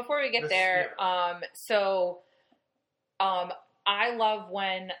on before we get there. I love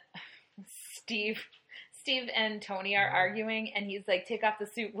when Steve and Tony are arguing, and he's like, take off the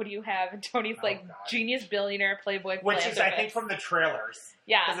suit, what do you have? And Tony's like, God. Genius, billionaire, playboy, which is, I think, from the trailers.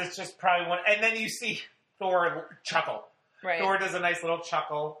 Yeah. Because it's just probably one. And then you see Thor chuckle. Right. Thor does a nice little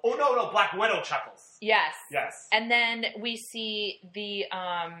chuckle. Oh, no, Black Widow chuckles. Yes. And then we see the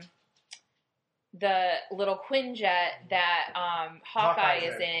little Quinjet that Hawkeye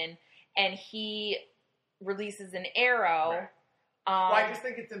is in, and he releases an arrow. Right. Well, I just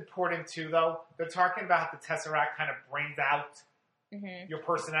think it's important, too, though. They're talking about how the Tesseract kind of brings out your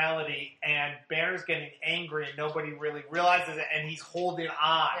personality, and Banner's getting angry, and nobody really realizes it, and he's holding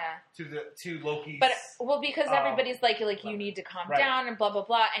on to Loki's... But, because everybody's like, you need to calm down, and blah, blah,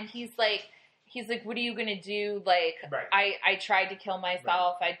 blah, and he's like, what are you going to do? Like, I tried to kill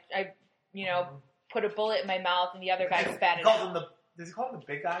myself. I put a bullet in my mouth, and the other guy spat it out. Does he call him the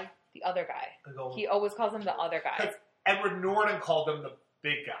big guy? The other guy. He always calls him the other guy. Edward Norton called him the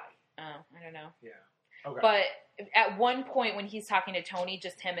big guy. Oh, I don't know. Yeah. Okay. But at one point when he's talking to Tony,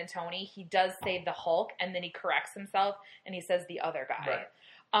 just him and Tony, he does say the Hulk, and then he corrects himself, and he says the other guy.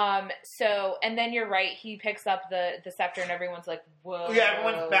 Right. And then you're right, he picks up the scepter, and everyone's like, whoa. Yeah,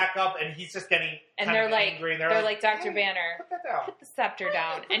 everyone's back up, and he's just getting angry. And they're like, Dr. Banner, put that down. Put the scepter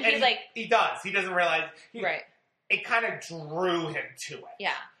down. And he does. He doesn't realize. It kind of drew him to it.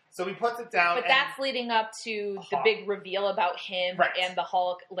 Yeah. So he puts it down. But that's leading up to the big reveal about him and the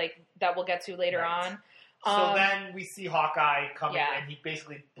Hulk, like, that we'll get to later on. So then we see Hawkeye come in, and he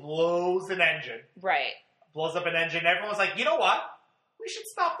basically blows an engine. Right. Blows up an engine. Everyone's like, you know what? We should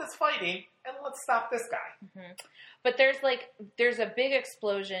stop this fighting, and let's stop this guy. Mm-hmm. But there's a big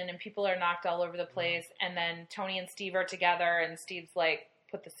explosion, and people are knocked all over the place, and then Tony and Steve are together, and Steve's like,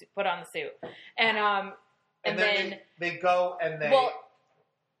 put on the suit. And then they go, and they...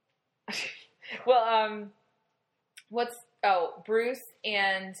 Bruce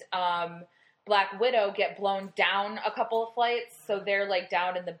and Black Widow get blown down a couple of flights, so they're like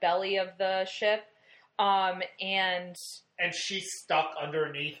down in the belly of the ship, and she's stuck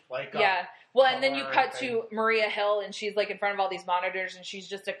underneath, like and then you cut to Maria Hill, and she's like in front of all these monitors, and she's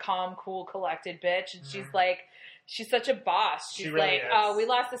just a calm, cool, collected bitch, and she's like, she's such a boss. She's really like, oh, we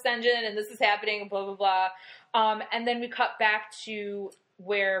lost this engine, and this is happening, and blah blah blah, and then we cut back to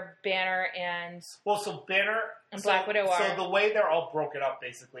where Banner and Black Widow are. So the way they're all broken up,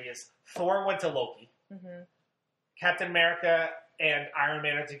 basically, is Thor went to Loki. Mm-hmm. Captain America and Iron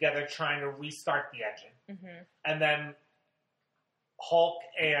Man are together trying to restart the engine. Mm-hmm. And then Hulk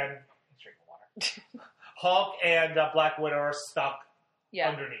and Black Widow are stuck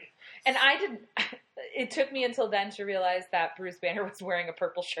underneath. And it took me until then to realize that Bruce Banner was wearing a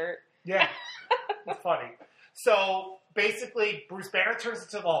purple shirt. Yeah. That's funny. So basically, Bruce Banner turns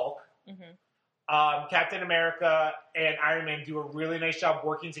into the Hulk. Mm-hmm. Captain America and Iron Man do a really nice job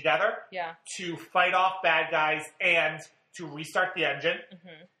working together to fight off bad guys and to restart the engine.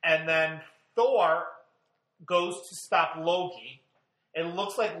 Mm-hmm. And then Thor goes to stop Loki. It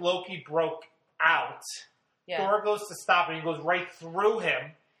looks like Loki broke out. Yeah. Thor goes to stop him. He goes right through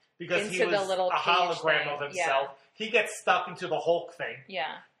him because he was a hologram of himself. Yeah. He gets stuck into the Hulk thing.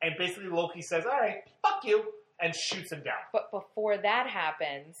 Yeah. And basically Loki says, all right, fuck you, and shoots him down. But before that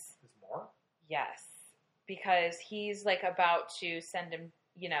happens... There's more? Yes. Because he's like about to send him,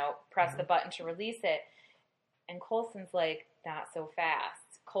 press the button to release it. And Coulson's like, not so fast.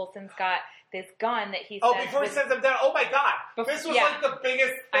 Coulson's got this gun that he says... Oh, before he sends him down. Oh, my God. This was like the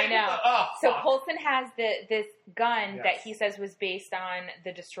biggest thing. I know. So Coulson has this gun that he says was based on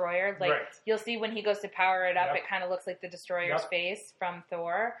the Destroyer. Like, you'll see when he goes to power it up, it kind of looks like the Destroyer's face from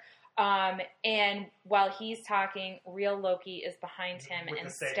Thor. And while he's talking, real Loki is behind him With and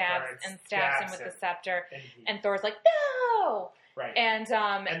the saber stabs him with the scepter. And Thor's like, no! Right. And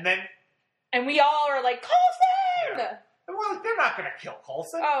then... And we all are like, Coulson! Yeah. Well, they're not going to kill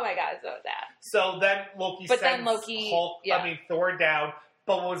Coulson. Oh my god, so sad. So then Loki sends Thor down.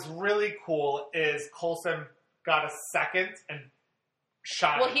 But what was really cool is Coulson got a second and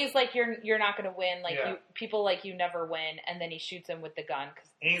shot him. Well, he's like, you're not going to win. Like, people like you never win. And then he shoots him with the gun.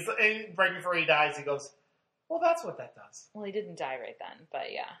 And right before he dies, he goes, well, that's what that does. Well, he didn't die right then,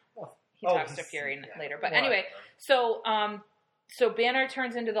 but yeah. Well, he talks to Fury later. But anyway, so Banner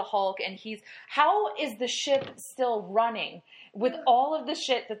turns into the Hulk, and how is the ship still running with all of the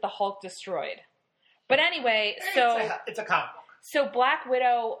shit that the Hulk destroyed? But anyway, it's a comic book. So Black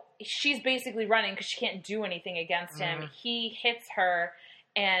Widow, she's basically running because she can't do anything against him. He hits her,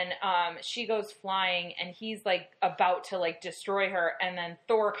 and she goes flying, and he's like about to like destroy her, and then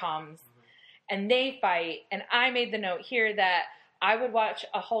Thor comes, and they fight. And I made the note here that I would watch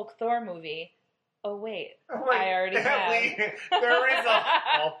a Hulk Thor movie. Oh wait, I already have. There is a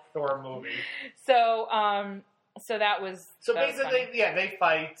Hulk Thor movie. So that was basically, they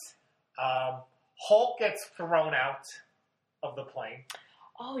fight. Hulk gets thrown out of the plane.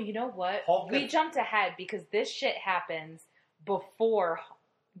 Oh, you know what? We jumped ahead because this shit happens before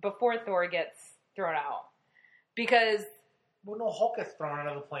Thor gets thrown out. Because Hulk gets thrown out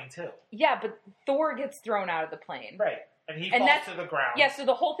of the plane too. Yeah, but Thor gets thrown out of the plane. Right. And he falls to the ground. Yeah, so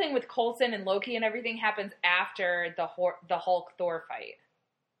the whole thing with Coulson and Loki and everything happens after the Hulk-Thor fight.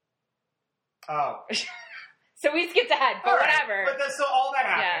 Oh. So we skipped ahead, but whatever. But so all that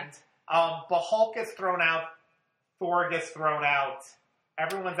happened. Yeah. But Hulk gets thrown out. Thor gets thrown out.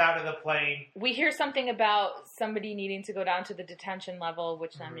 Everyone's out of the plane. We hear something about somebody needing to go down to the detention level,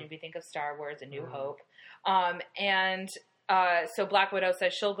 which then made me think of Star Wars, A New Hope. So Black Widow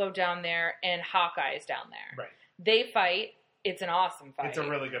says she'll go down there, and Hawkeye's down there. Right. They fight. It's an awesome fight. It's a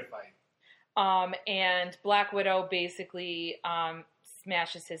really good fight. And Black Widow basically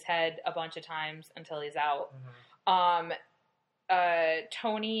smashes his head a bunch of times until he's out.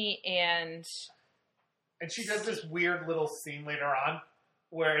 Tony and she does this weird little scene later on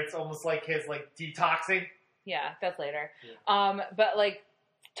where it's almost like his like detoxing. Yeah, that's later. Yeah. But like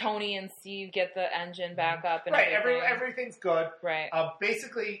Tony and Steve get the engine back up and everything's good. Right.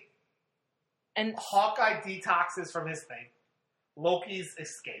 Basically, and Hawkeye detoxes from his thing. Loki's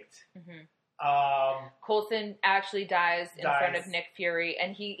escaped. Coulson actually dies in front of Nick Fury,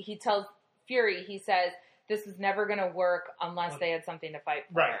 and he tells Fury, he says, this is never going to work unless they had something to fight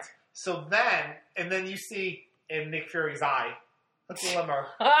for. Right. So then you see in Nick Fury's eye, a glimmer.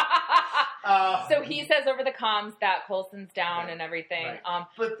 So he says over the comms that Coulson's down and everything. Right.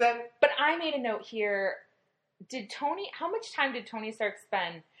 But I made a note here. How much time did Tony Stark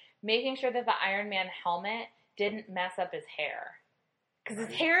spend making sure that the Iron Man helmet didn't mess up his hair? Because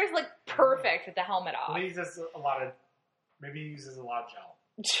his hair is like perfect with the helmet off. Maybe he uses a lot of gel.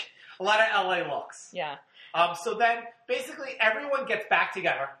 A lot of LA looks. Yeah. So then basically everyone gets back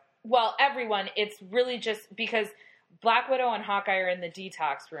together. Well, everyone. It's really just because Black Widow and Hawkeye are in the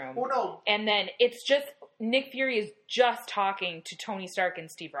detox room. Oh no. And then it's just Nick Fury is just talking to Tony Stark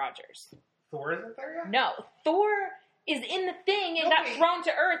and Steve Rogers. Thor isn't there yet? No. Thor is in the thing and got thrown to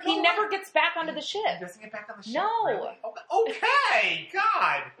Earth. He never gets back onto the ship. He doesn't get back on the ship? No. Really? Okay.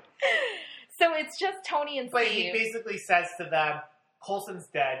 God. So it's just Tony and Steve. But he basically says to them, Coulson's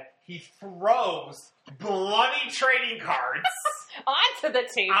dead. He throws bloody trading cards onto the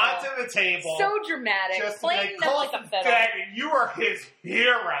table. So dramatic. Just playing them like a fiddle. Dead, and you are his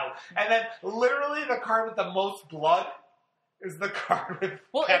hero. And then literally the card with the most blood is the card with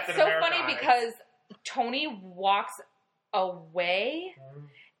Captain America. It's so funny because Tony walks away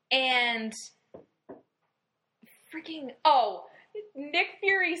and Nick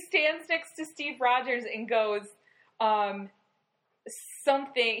Fury stands next to Steve Rogers and goes,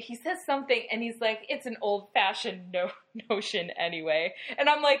 he says something and he's like, it's an old-fashioned notion anyway. And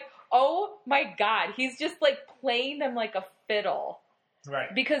I'm like, oh my God, he's just like playing them like a fiddle.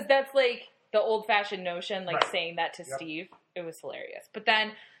 Right. Because that's like the old-fashioned notion, like saying that to Steve. It was hilarious. But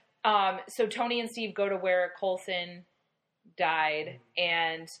then, so Tony and Steve go to where Coulson died,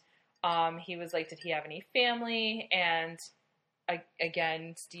 and he was like, did he have any family? And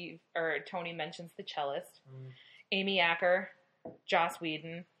again, Tony mentions the cellist, Amy Acker, Joss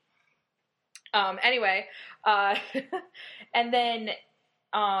Whedon. Anyway, and then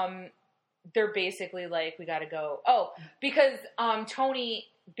they're basically like, we gotta go. Oh, because Tony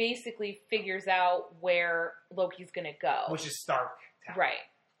basically figures out where Loki's gonna go, which is Stark Tower.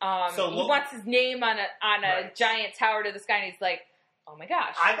 Right. So he wants his name on a giant tower to the sky, and he's like, Oh my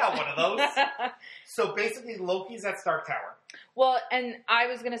gosh. I got one of those. So basically, Loki's at Stark Tower. Well, and I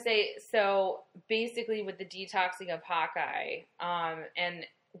was going to say, so basically with the detoxing of Hawkeye, and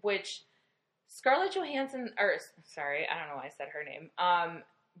which Scarlett Johansson, or sorry, I don't know why I said her name,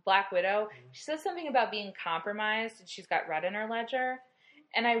 Black Widow, she says something about being compromised and she's got red in her ledger.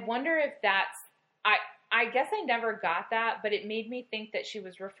 And I wonder if that's, I guess I never got that, but it made me think that she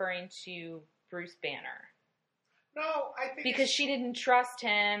was referring to Bruce Banner. No, I think because she didn't trust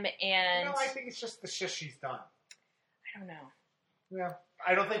him, and no, I think it's just the shit she's done. I don't know. Yeah,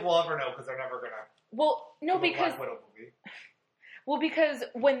 I don't think we'll ever know because they're never gonna. Well, no, because Black Widow movie. Well, because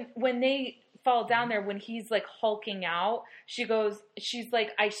when they fall down there, when he's like hulking out, she's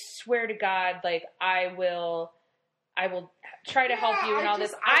like, I swear to God, like I will try to help you and all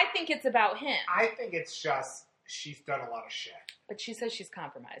this. I think it's about him. I think it's just she's done a lot of shit. But she says she's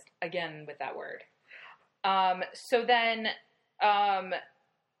compromised again with that word. So then,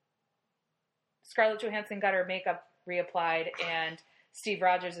 Scarlett Johansson got her makeup reapplied, and Steve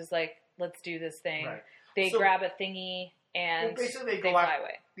Rogers is like, "Let's do this thing." Right. They grab a thingy and basically they fly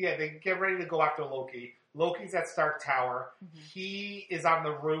away. Yeah, they get ready to go after Loki. Loki's at Stark Tower. Mm-hmm. He is on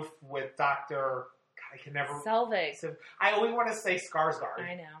the roof with Dr. I can never... Selvig. I always want to say Skarsgård.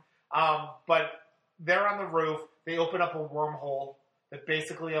 I know. But they're on the roof. They open up a wormhole that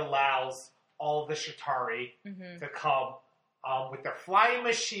basically allows all of the Chitauri to come with their flying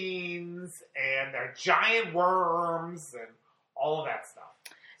machines and their giant worms and all of that stuff.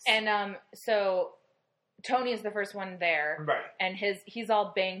 And so Tony is the first one there. Right. And he's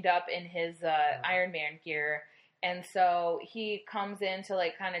all banged up in his Iron Man gear. And so he comes in to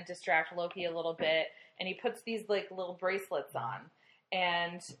like kind of distract Loki a little bit, and he puts these like little bracelets on.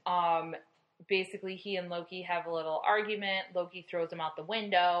 And basically he and Loki have a little argument. Loki throws him out the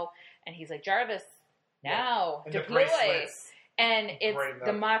window, and he's like, Jarvis, now deploy. And it's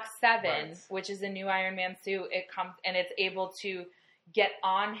the Mach 7, which is a new Iron Man suit. It comes and it's able to get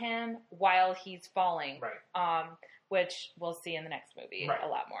on him while he's falling. Right. Which we'll see in the next movie a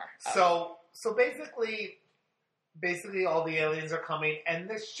lot more. So basically all the aliens are coming, and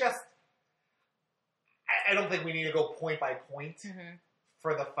there's just, I don't think we need to go point by point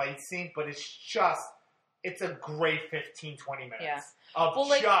for the fight scene, but it's a great 15, 20 minutes of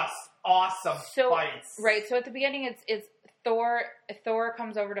just awesome fights. Right, so at the beginning it's Thor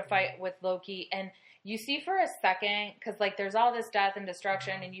comes over to fight with Loki, and you see for a second, because like there's all this death and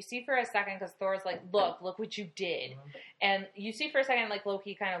destruction, and you see for a second because Thor's like, look what you did, and you see for a second like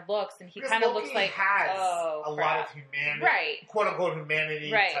Loki kind of looks, and he kind of looks like has a lot of humanity, quote unquote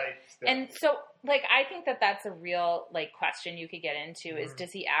humanity type stuff. And so like I think that's a real like question you could get into is,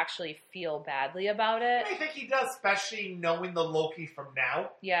 does he actually feel badly about it? I think he does, especially knowing the Loki from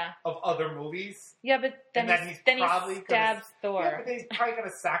now, of other movies. Yeah, but then he stabs Thor. Yeah, but he's probably going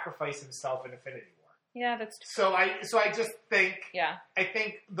to sacrifice himself in Infinity War. Yeah, that's true. So I just think, I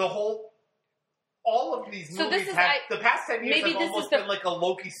think all of these movies the past 10 years have almost been like a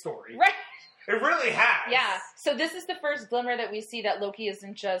Loki story. Right. It really has. Yeah. So this is the first glimmer that we see that Loki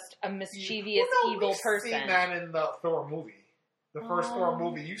isn't just a mischievous, evil person. You've seen that in the Thor movie. The first Thor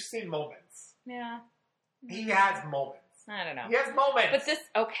movie. You've seen moments. Yeah. He has moments. I don't know. He has moments. But this,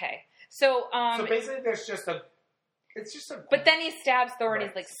 okay. So basically there's just but then he stabs Thor and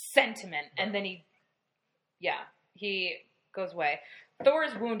he's like, sentiment. Right. And then he goes away. Thor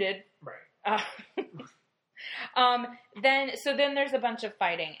is wounded. Right. Then there's a bunch of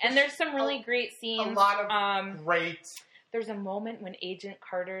fighting, and there's some really great scenes. A lot of great. There's a moment when Agent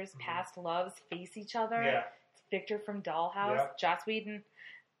Carter's past loves face each other. Yeah. It's Victor from Dollhouse, Joss Whedon.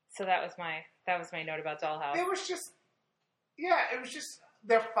 So that was my note about Dollhouse. It was just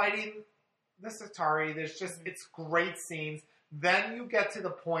they're fighting the Chitauri. There's just it's great scenes. Then you get to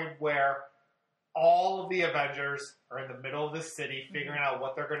the point where all of the Avengers are in the middle of the city figuring out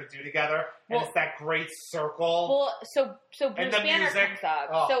what they're going to do together. And it's that great circle. Well, so Bruce Banner comes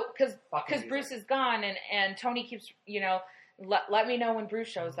up. So, because Bruce is gone and Tony keeps, let me know when Bruce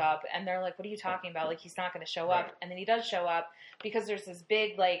shows up. And they're like, what are you talking about? Like, he's not going to show up. And then he does show up because there's this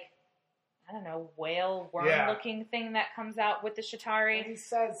big, like, I don't know, whale worm-looking thing that comes out with the Chitauri. And he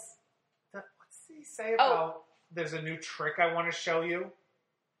says, what's he say about, there's a new trick I want to show you?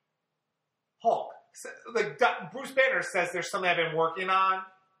 Hulk. Like Bruce Banner says there's something I've been working on,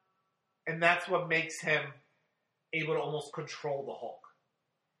 and that's what makes him able to almost control the Hulk.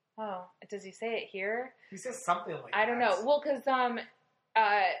 Oh, does he say it here? He says something like that. I don't know. Well, because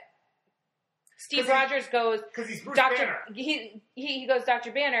Steve Rogers goes, because he's Bruce Banner. He goes,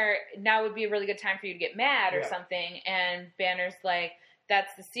 Dr. Banner, now would be a really good time for you to get mad or something. And Banner's like,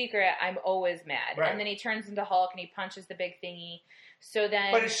 that's the secret. I'm always mad. Right. And then he turns into Hulk and he punches the big thingy. So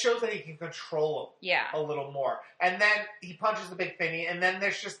then, but it shows that he can control him yeah, a little more. And then he punches the big thingy, and then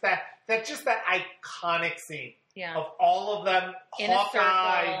there's just that iconic scene of all of them: in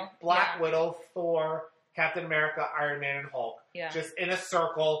Hawkeye, Black Widow, Thor, Captain America, Iron Man, and Hulk. Yeah. Just in a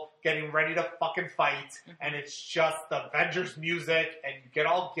circle, getting ready to fucking fight, and it's just the Avengers music, and you get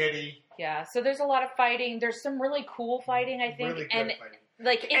all giddy. Yeah, so there's a lot of fighting. There's some really cool fighting, I think, really and fighting.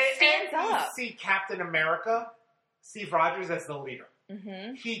 like it stands up. You see Captain America, Steve Rogers as the leader.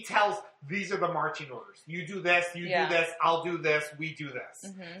 Mm-hmm. He tells, these are the marching orders. You do this, you do this, I'll do this, we do this.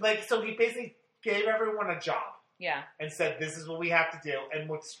 Mm-hmm. Like, so he basically gave everyone a job. Yeah. And said, this is what we have to do. And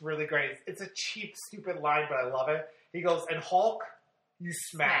what's really great, it's a cheap, stupid line, but I love it. He goes, and Hulk, you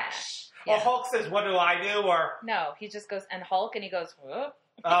smash. Yeah. Or Hulk says, what do I do? Or no, he just goes, and Hulk, and he goes, whoop.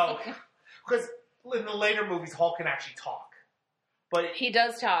 Oh, because in the later movies, Hulk can actually talk. But he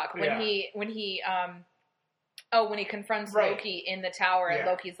does talk when he confronts Loki in the tower, and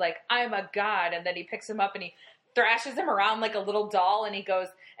Loki's like, I'm a god, and then he picks him up and he thrashes him around like a little doll, and he goes,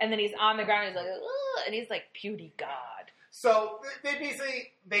 and then he's on the ground, and he's like, ugh, and he's like, beauty god. So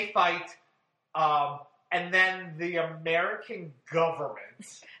they fight, and then the American government,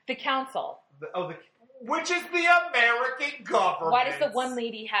 the council, which is the American government. Why does the one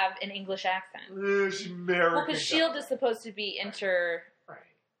lady have an English accent? She's American. Well, because S.H.I.E.L.D. is supposed to be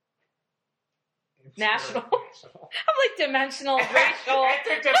national. I'm like dimensional, racial.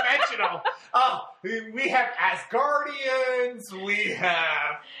 Interdimensional. Oh, we have Asgardians. We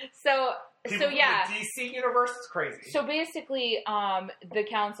have people from the DC universe. It's crazy. So basically, the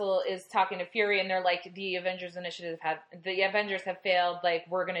council is talking to Fury, and they're like, the Avengers have failed. Like,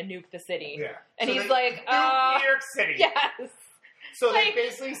 we're gonna nuke the city. Yeah. And so he's like, New York City. Yes. So like, they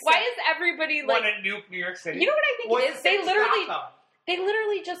basically why is everybody like want to nuke New York City? You know what I think it is? They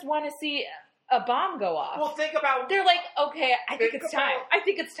literally just want to see a bomb go off. Well, think about... They're like, okay, I think it's time. I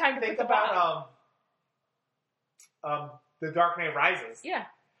think it's time to put the bomb. The Dark Knight Rises. Yeah.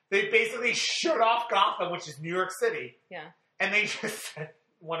 They basically shut off Gotham, which is New York City. Yeah. And they just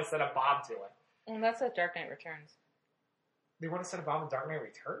want to set a bomb to it. And that's what Dark Knight Returns. They want to set a bomb in Dark Knight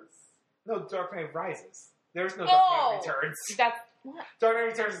Returns? No, Dark Knight Rises. There's no Dark Knight Returns. That's... What? Dark Knight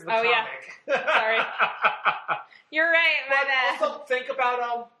Returns is the comic. Yeah. Sorry. You're right, my bad. Also, think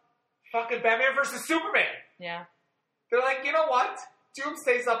about fucking Batman versus Superman. Yeah. They're like, you know what? Doom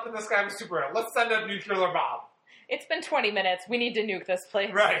stays up in the sky with Superman. Let's send a nuclear bomb. It's been 20 minutes. We need to nuke this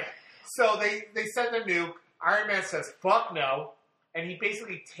place. Right. So they send a nuke. Iron Man says, fuck no. And he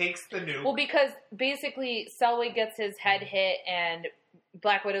basically takes the nuke. Well, because basically Selway gets his head hit and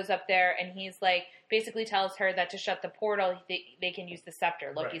Black Widow's up there, and he's like, basically tells her that to shut the portal, they can use the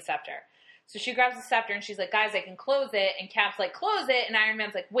scepter, Loki's scepter. So she grabs the scepter and she's like, guys, I can close it. And Cap's like, close it. And Iron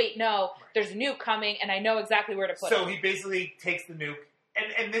Man's like, wait, no, there's a nuke coming and I know exactly where to put it. So he basically takes the nuke.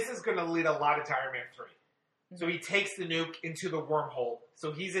 And this is going to lead a lot into Iron Man 3. Mm-hmm. So he takes the nuke into the wormhole.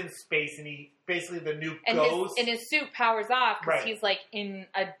 So he's in space and he basically the nuke goes. And his suit powers off because he's like in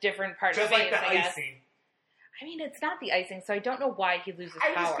a different part of space, just like the icing. I mean, it's not the icing, so I don't know why he loses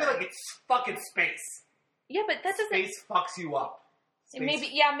power. I just feel like it's fucking space. Yeah, but that doesn't... Space fucks you up. Maybe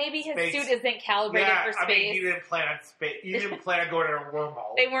his suit isn't calibrated for space. I mean, he didn't plan on space. He didn't plan on going in a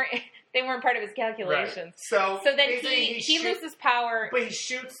wormhole. They weren't part of his calculations. Right. So then he loses power. But he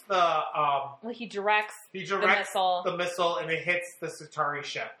shoots the... he directs the missile, and it hits the Chitauri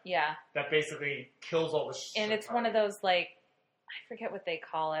ship. Yeah. That basically kills all the ships. And it's one of those, like... I forget what they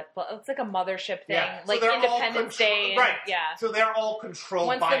call it, but it's like a mothership thing, so like Independence Day. Right. Yeah. So they're all controlled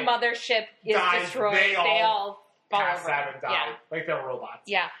Once by... the mothership is destroyed, they all fall pass over. out and die. Yeah. Like they're robots.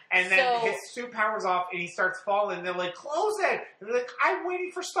 Yeah. And then his suit powers off and he starts falling. And they're like, close it. And they're like, I'm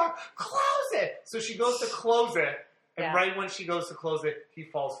waiting for Stark. Close it. So she goes to close it. And right when she goes to close it, he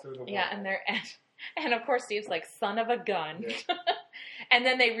falls through the wall. Yeah, and of course Steve's like, son of a gun. Yeah. And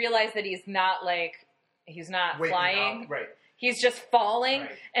then they realize that he's not flying. Right. He's just falling,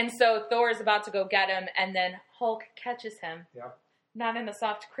 and so Thor is about to go get him, and then Hulk catches him. Yeah. Not in a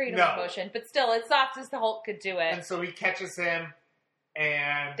soft cradle motion, but still, as soft as the Hulk could do it. And so he catches him,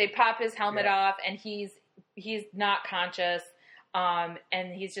 and... They pop his helmet off, and he's not conscious, and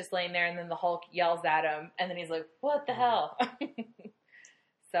he's just laying there, and then the Hulk yells at him, and then he's like, what the hell?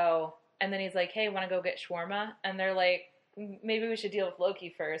 So, and then he's like, hey, want to go get shawarma? And they're like, maybe we should deal with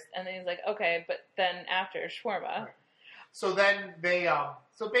Loki first. And then he's like, okay, but then after shawarma. Right. So then they,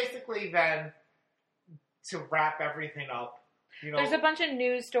 basically then, to wrap everything up, there's a bunch of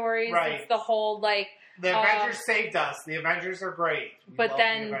news stories. Right. It's the whole, like... The Avengers saved us. The Avengers are great. But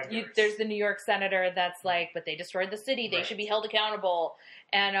then there's the New York senator that's like, but they destroyed the city. They should be held accountable.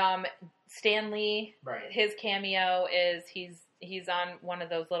 And Stan Lee, his cameo is He's on one of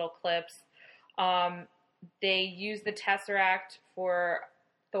those little clips. They use the Tesseract for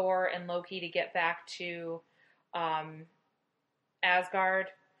Thor and Loki to get back to Asgard.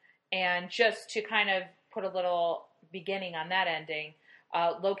 And just to kind of put a little beginning on that ending,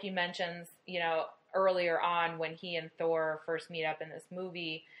 Loki mentions, earlier on when he and Thor first meet up in this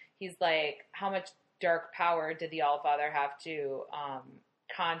movie, he's like, how much dark power did the Allfather have to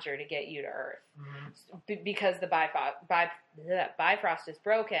conjure to get you to Earth? Mm-hmm. Because the Bifrost is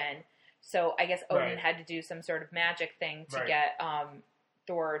broken, so I guess Odin had to do some sort of magic thing to get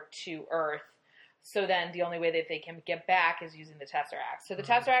Thor to Earth. So then the only way that they can get back is using the Tesseract. So the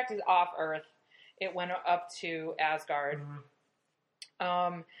Tesseract is off Earth. It went up to Asgard.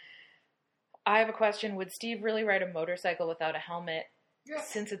 Mm-hmm. I have a question. Would Steve really ride a motorcycle without a helmet? Yes.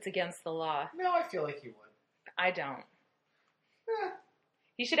 Since it's against the law. No, I feel like he would. I don't.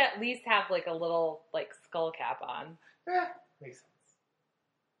 He should at least have like a little skull cap on. Makes sense.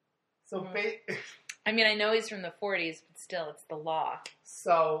 So I mean, I know he's from the 40s, but still, it's the law.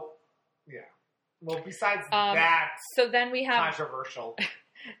 So, yeah. Well, besides that, so then we have controversial.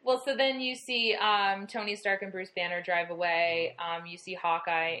 Well, so then you see Tony Stark and Bruce Banner drive away. You see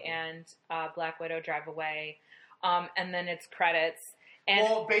Hawkeye and Black Widow drive away, and then it's credits. And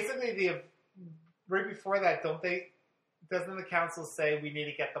well, basically, right before that, doesn't the council say we need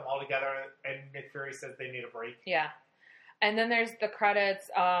to get them all together? And Nick Fury says they need a break. Yeah, and then there's the credits.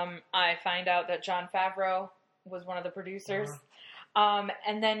 I find out that Jon Favreau was one of the producers.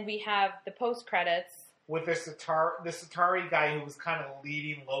 And then we have the post credits with the Satari guy who was kind of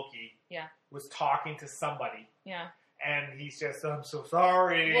leading Loki. Yeah, was talking to somebody. Yeah, and he's just, I'm so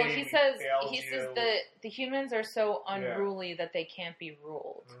sorry. Well, he says the humans are so unruly that they can't be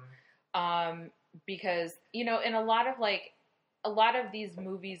ruled. Mm-hmm. Because in a lot of these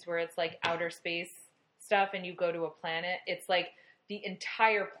movies where it's like outer space stuff and you go to a planet, it's like the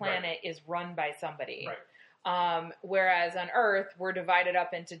entire planet is run by somebody. Right. Whereas on Earth, we're divided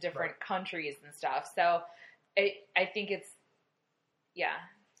up into different countries and stuff. So I think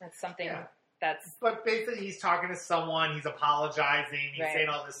that's something that's... But basically he's talking to someone, he's apologizing, he's saying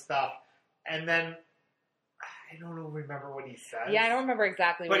all this stuff. And then, I don't remember what he says. Yeah, I don't remember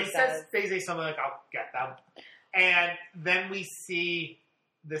exactly what he says. But he says basically something like, I'll get them. And then we see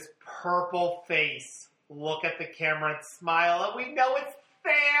this purple face look at the camera and smile, and we know it's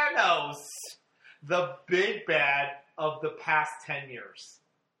Thanos! The big bad of the past 10 years,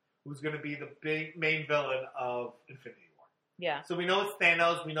 who's going to be the big main villain of Infinity War. Yeah. So we know it's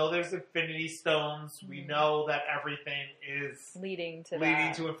Thanos. We know there's Infinity Stones. Mm-hmm. We know that everything is leading to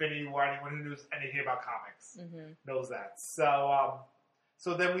Infinity War. Anyone who knows anything about comics knows that.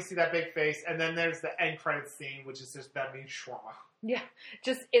 So then we see that big face, and then there's the end credits scene, which is just them being shawarma. Yeah,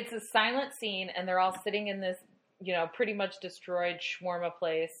 it's a silent scene, and they're all sitting in this, pretty much destroyed shawarma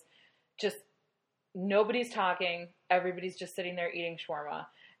place, just. Nobody's talking. Everybody's just sitting there eating shawarma.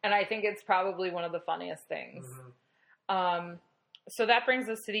 And I think it's probably one of the funniest things. Mm-hmm. So that brings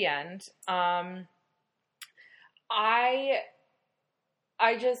us to the end. I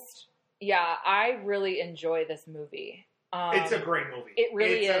really enjoy this movie. It's a great movie. It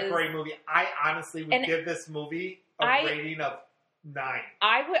really is. It's a great movie. I honestly would give this movie a rating of 9.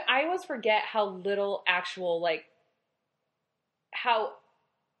 I always forget how little how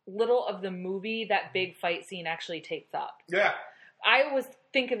little of the movie that big fight scene actually takes up. Yeah. I always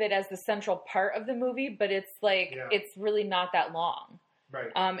think of it as the central part of the movie, but it's it's really not that long.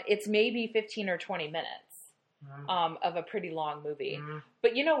 Right. It's maybe 15 or 20 minutes of a pretty long movie. Mm-hmm.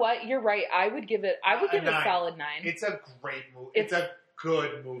 But you know what? You're right. I would give it a solid 9. It's a great movie. It's a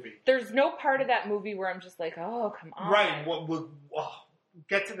good movie. There's no part of that movie where I'm just like, oh, come on. Right. We'll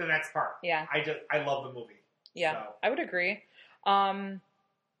get to the next part. Yeah. I love the movie. Yeah. So. I would agree.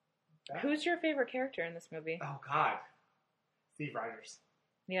 Who's your favorite character in this movie? Oh, God. Steve Rogers.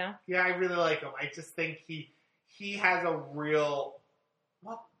 Yeah? Yeah, I really like him. I just think he has a real...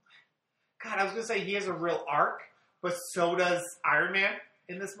 Well, God, I was going to say he has a real arc, but so does Iron Man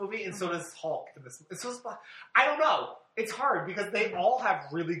in this movie, and so does Hulk in this movie. So I don't know. It's hard, because they all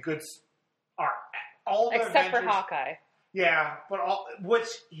have really good arc. Except for Hawkeye. Yeah, but which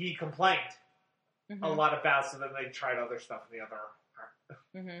he complained a lot about, so then they tried other stuff in the other...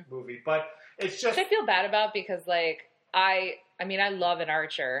 movie, but it's just... Which I feel bad about, because I love an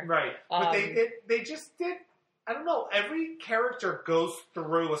Archer, right? But they just did. I don't know. Every character goes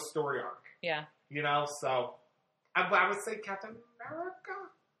through a story arc. Yeah, So I would say Captain America.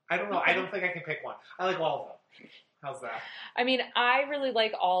 I don't know. Okay. I don't think I can pick one. I like all of them. How's that? I really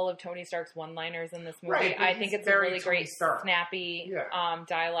like all of Tony Stark's one-liners in this movie. Right, I think it's a really great, snappy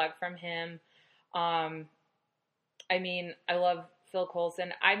dialogue from him. I mean, I love Phil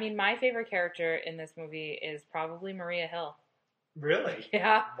Coulson. I mean, my favorite character in this movie is probably Maria Hill. Really?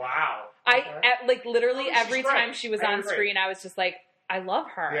 Yeah. Wow. Okay. Literally every great. time she was on screen, I was just like, I love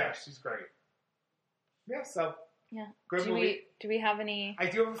her. Yeah, she's great. Yeah, so. Yeah. Good movie. Do we have any? I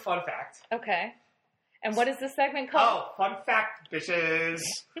do have a fun fact. Okay. And what is this segment called? Oh, fun fact, bitches.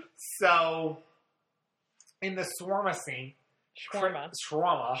 So, in the shawarma scene. Shawarma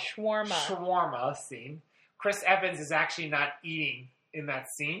scene. Chris Evans is actually not eating in that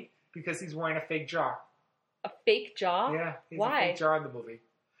scene because he's wearing a fake jaw. A fake jaw? Yeah. He has Why? a fake jaw in the movie.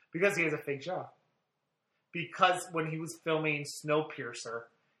 Because he has a fake jaw. Because when he was filming Snowpiercer,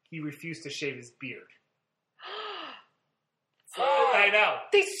 he refused to shave his beard. I know.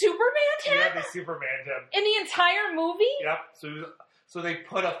 They Supermaned him? Yeah, they Supermaned him. In the entire movie? Yep. So they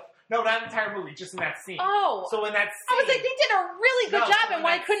put no, not the entire movie, just in that scene. Oh. So in that scene. I was like, they did a really good job, and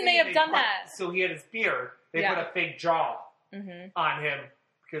why couldn't they have done that? So he had his beard. They put a fake jaw on him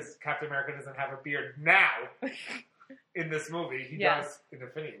because Captain America doesn't have a beard now in this movie. He does in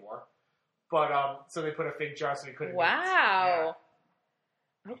Infinity War. But, so they put a fake jaw so he couldn't. Wow.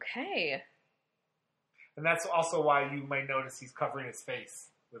 Yeah. Okay. And that's also why you might notice he's covering his face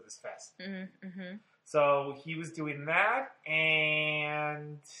with his vest. Mm-hmm. So he was doing that,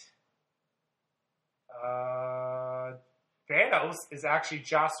 and Thanos is actually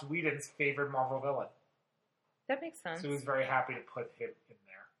Joss Whedon's favorite Marvel villain. That makes sense. So he was very happy to put him in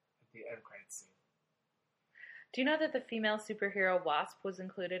there at the end credits scene. Do you know that the female superhero Wasp was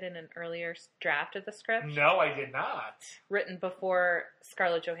included in an earlier draft of the script? No, I did not. Written before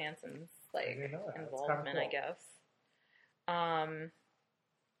Scarlett Johansson's Cool. involvement, I guess.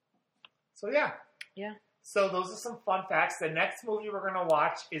 So yeah. Yeah. So those are some fun facts. The next movie we're going to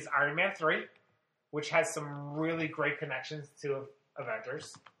watch is Iron Man 3, which has some really great connections to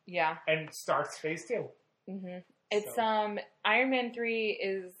Avengers. Yeah. And starts Phase 2. Mm-hmm. It's Iron Man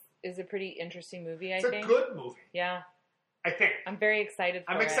 3 is a pretty interesting movie, I think. It's a good movie. Yeah. I think. I'm very excited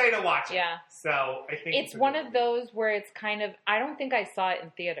for it. I'm excited to watch it. Yeah. So I think it's one of those where it's kind of, I don't think I saw it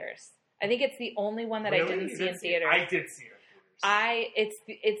in theaters. I think it's the only one that I didn't see in theaters. I did see it in theaters.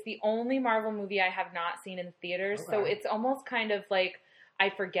 It's the only Marvel movie I have not seen in theaters. Okay. So it's almost kind of like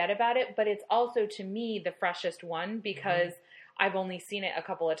I forget about it, but it's also to me the freshest one because I've only seen it a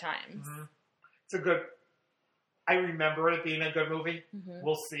couple of times. Mm-hmm. It's a good. I remember it being a good movie. Mm-hmm.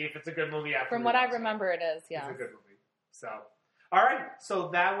 We'll see if it's a good movie after. From what I remember, it is. Yeah, it's a good movie. So, all right. So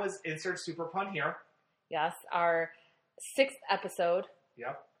that was Insert Super Pun here. Yes, our 6th episode.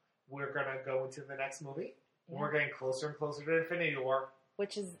 Yep. We're gonna go into the next movie. Yeah. We're getting closer and closer to Infinity War.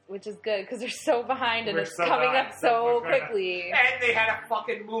 Which is good because they're so behind and it's coming up so quickly. And they had to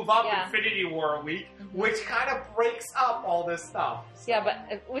fucking move up Infinity War a week, which kind of breaks up all this stuff. So. Yeah,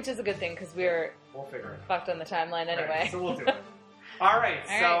 but which is a good thing because we'll figure it out. Fucked on the timeline anyway. Right, so we'll do it. All right.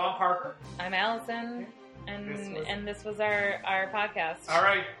 I'm Parker. I'm Allison, and this was our podcast. All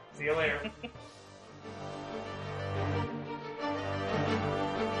right. See you later.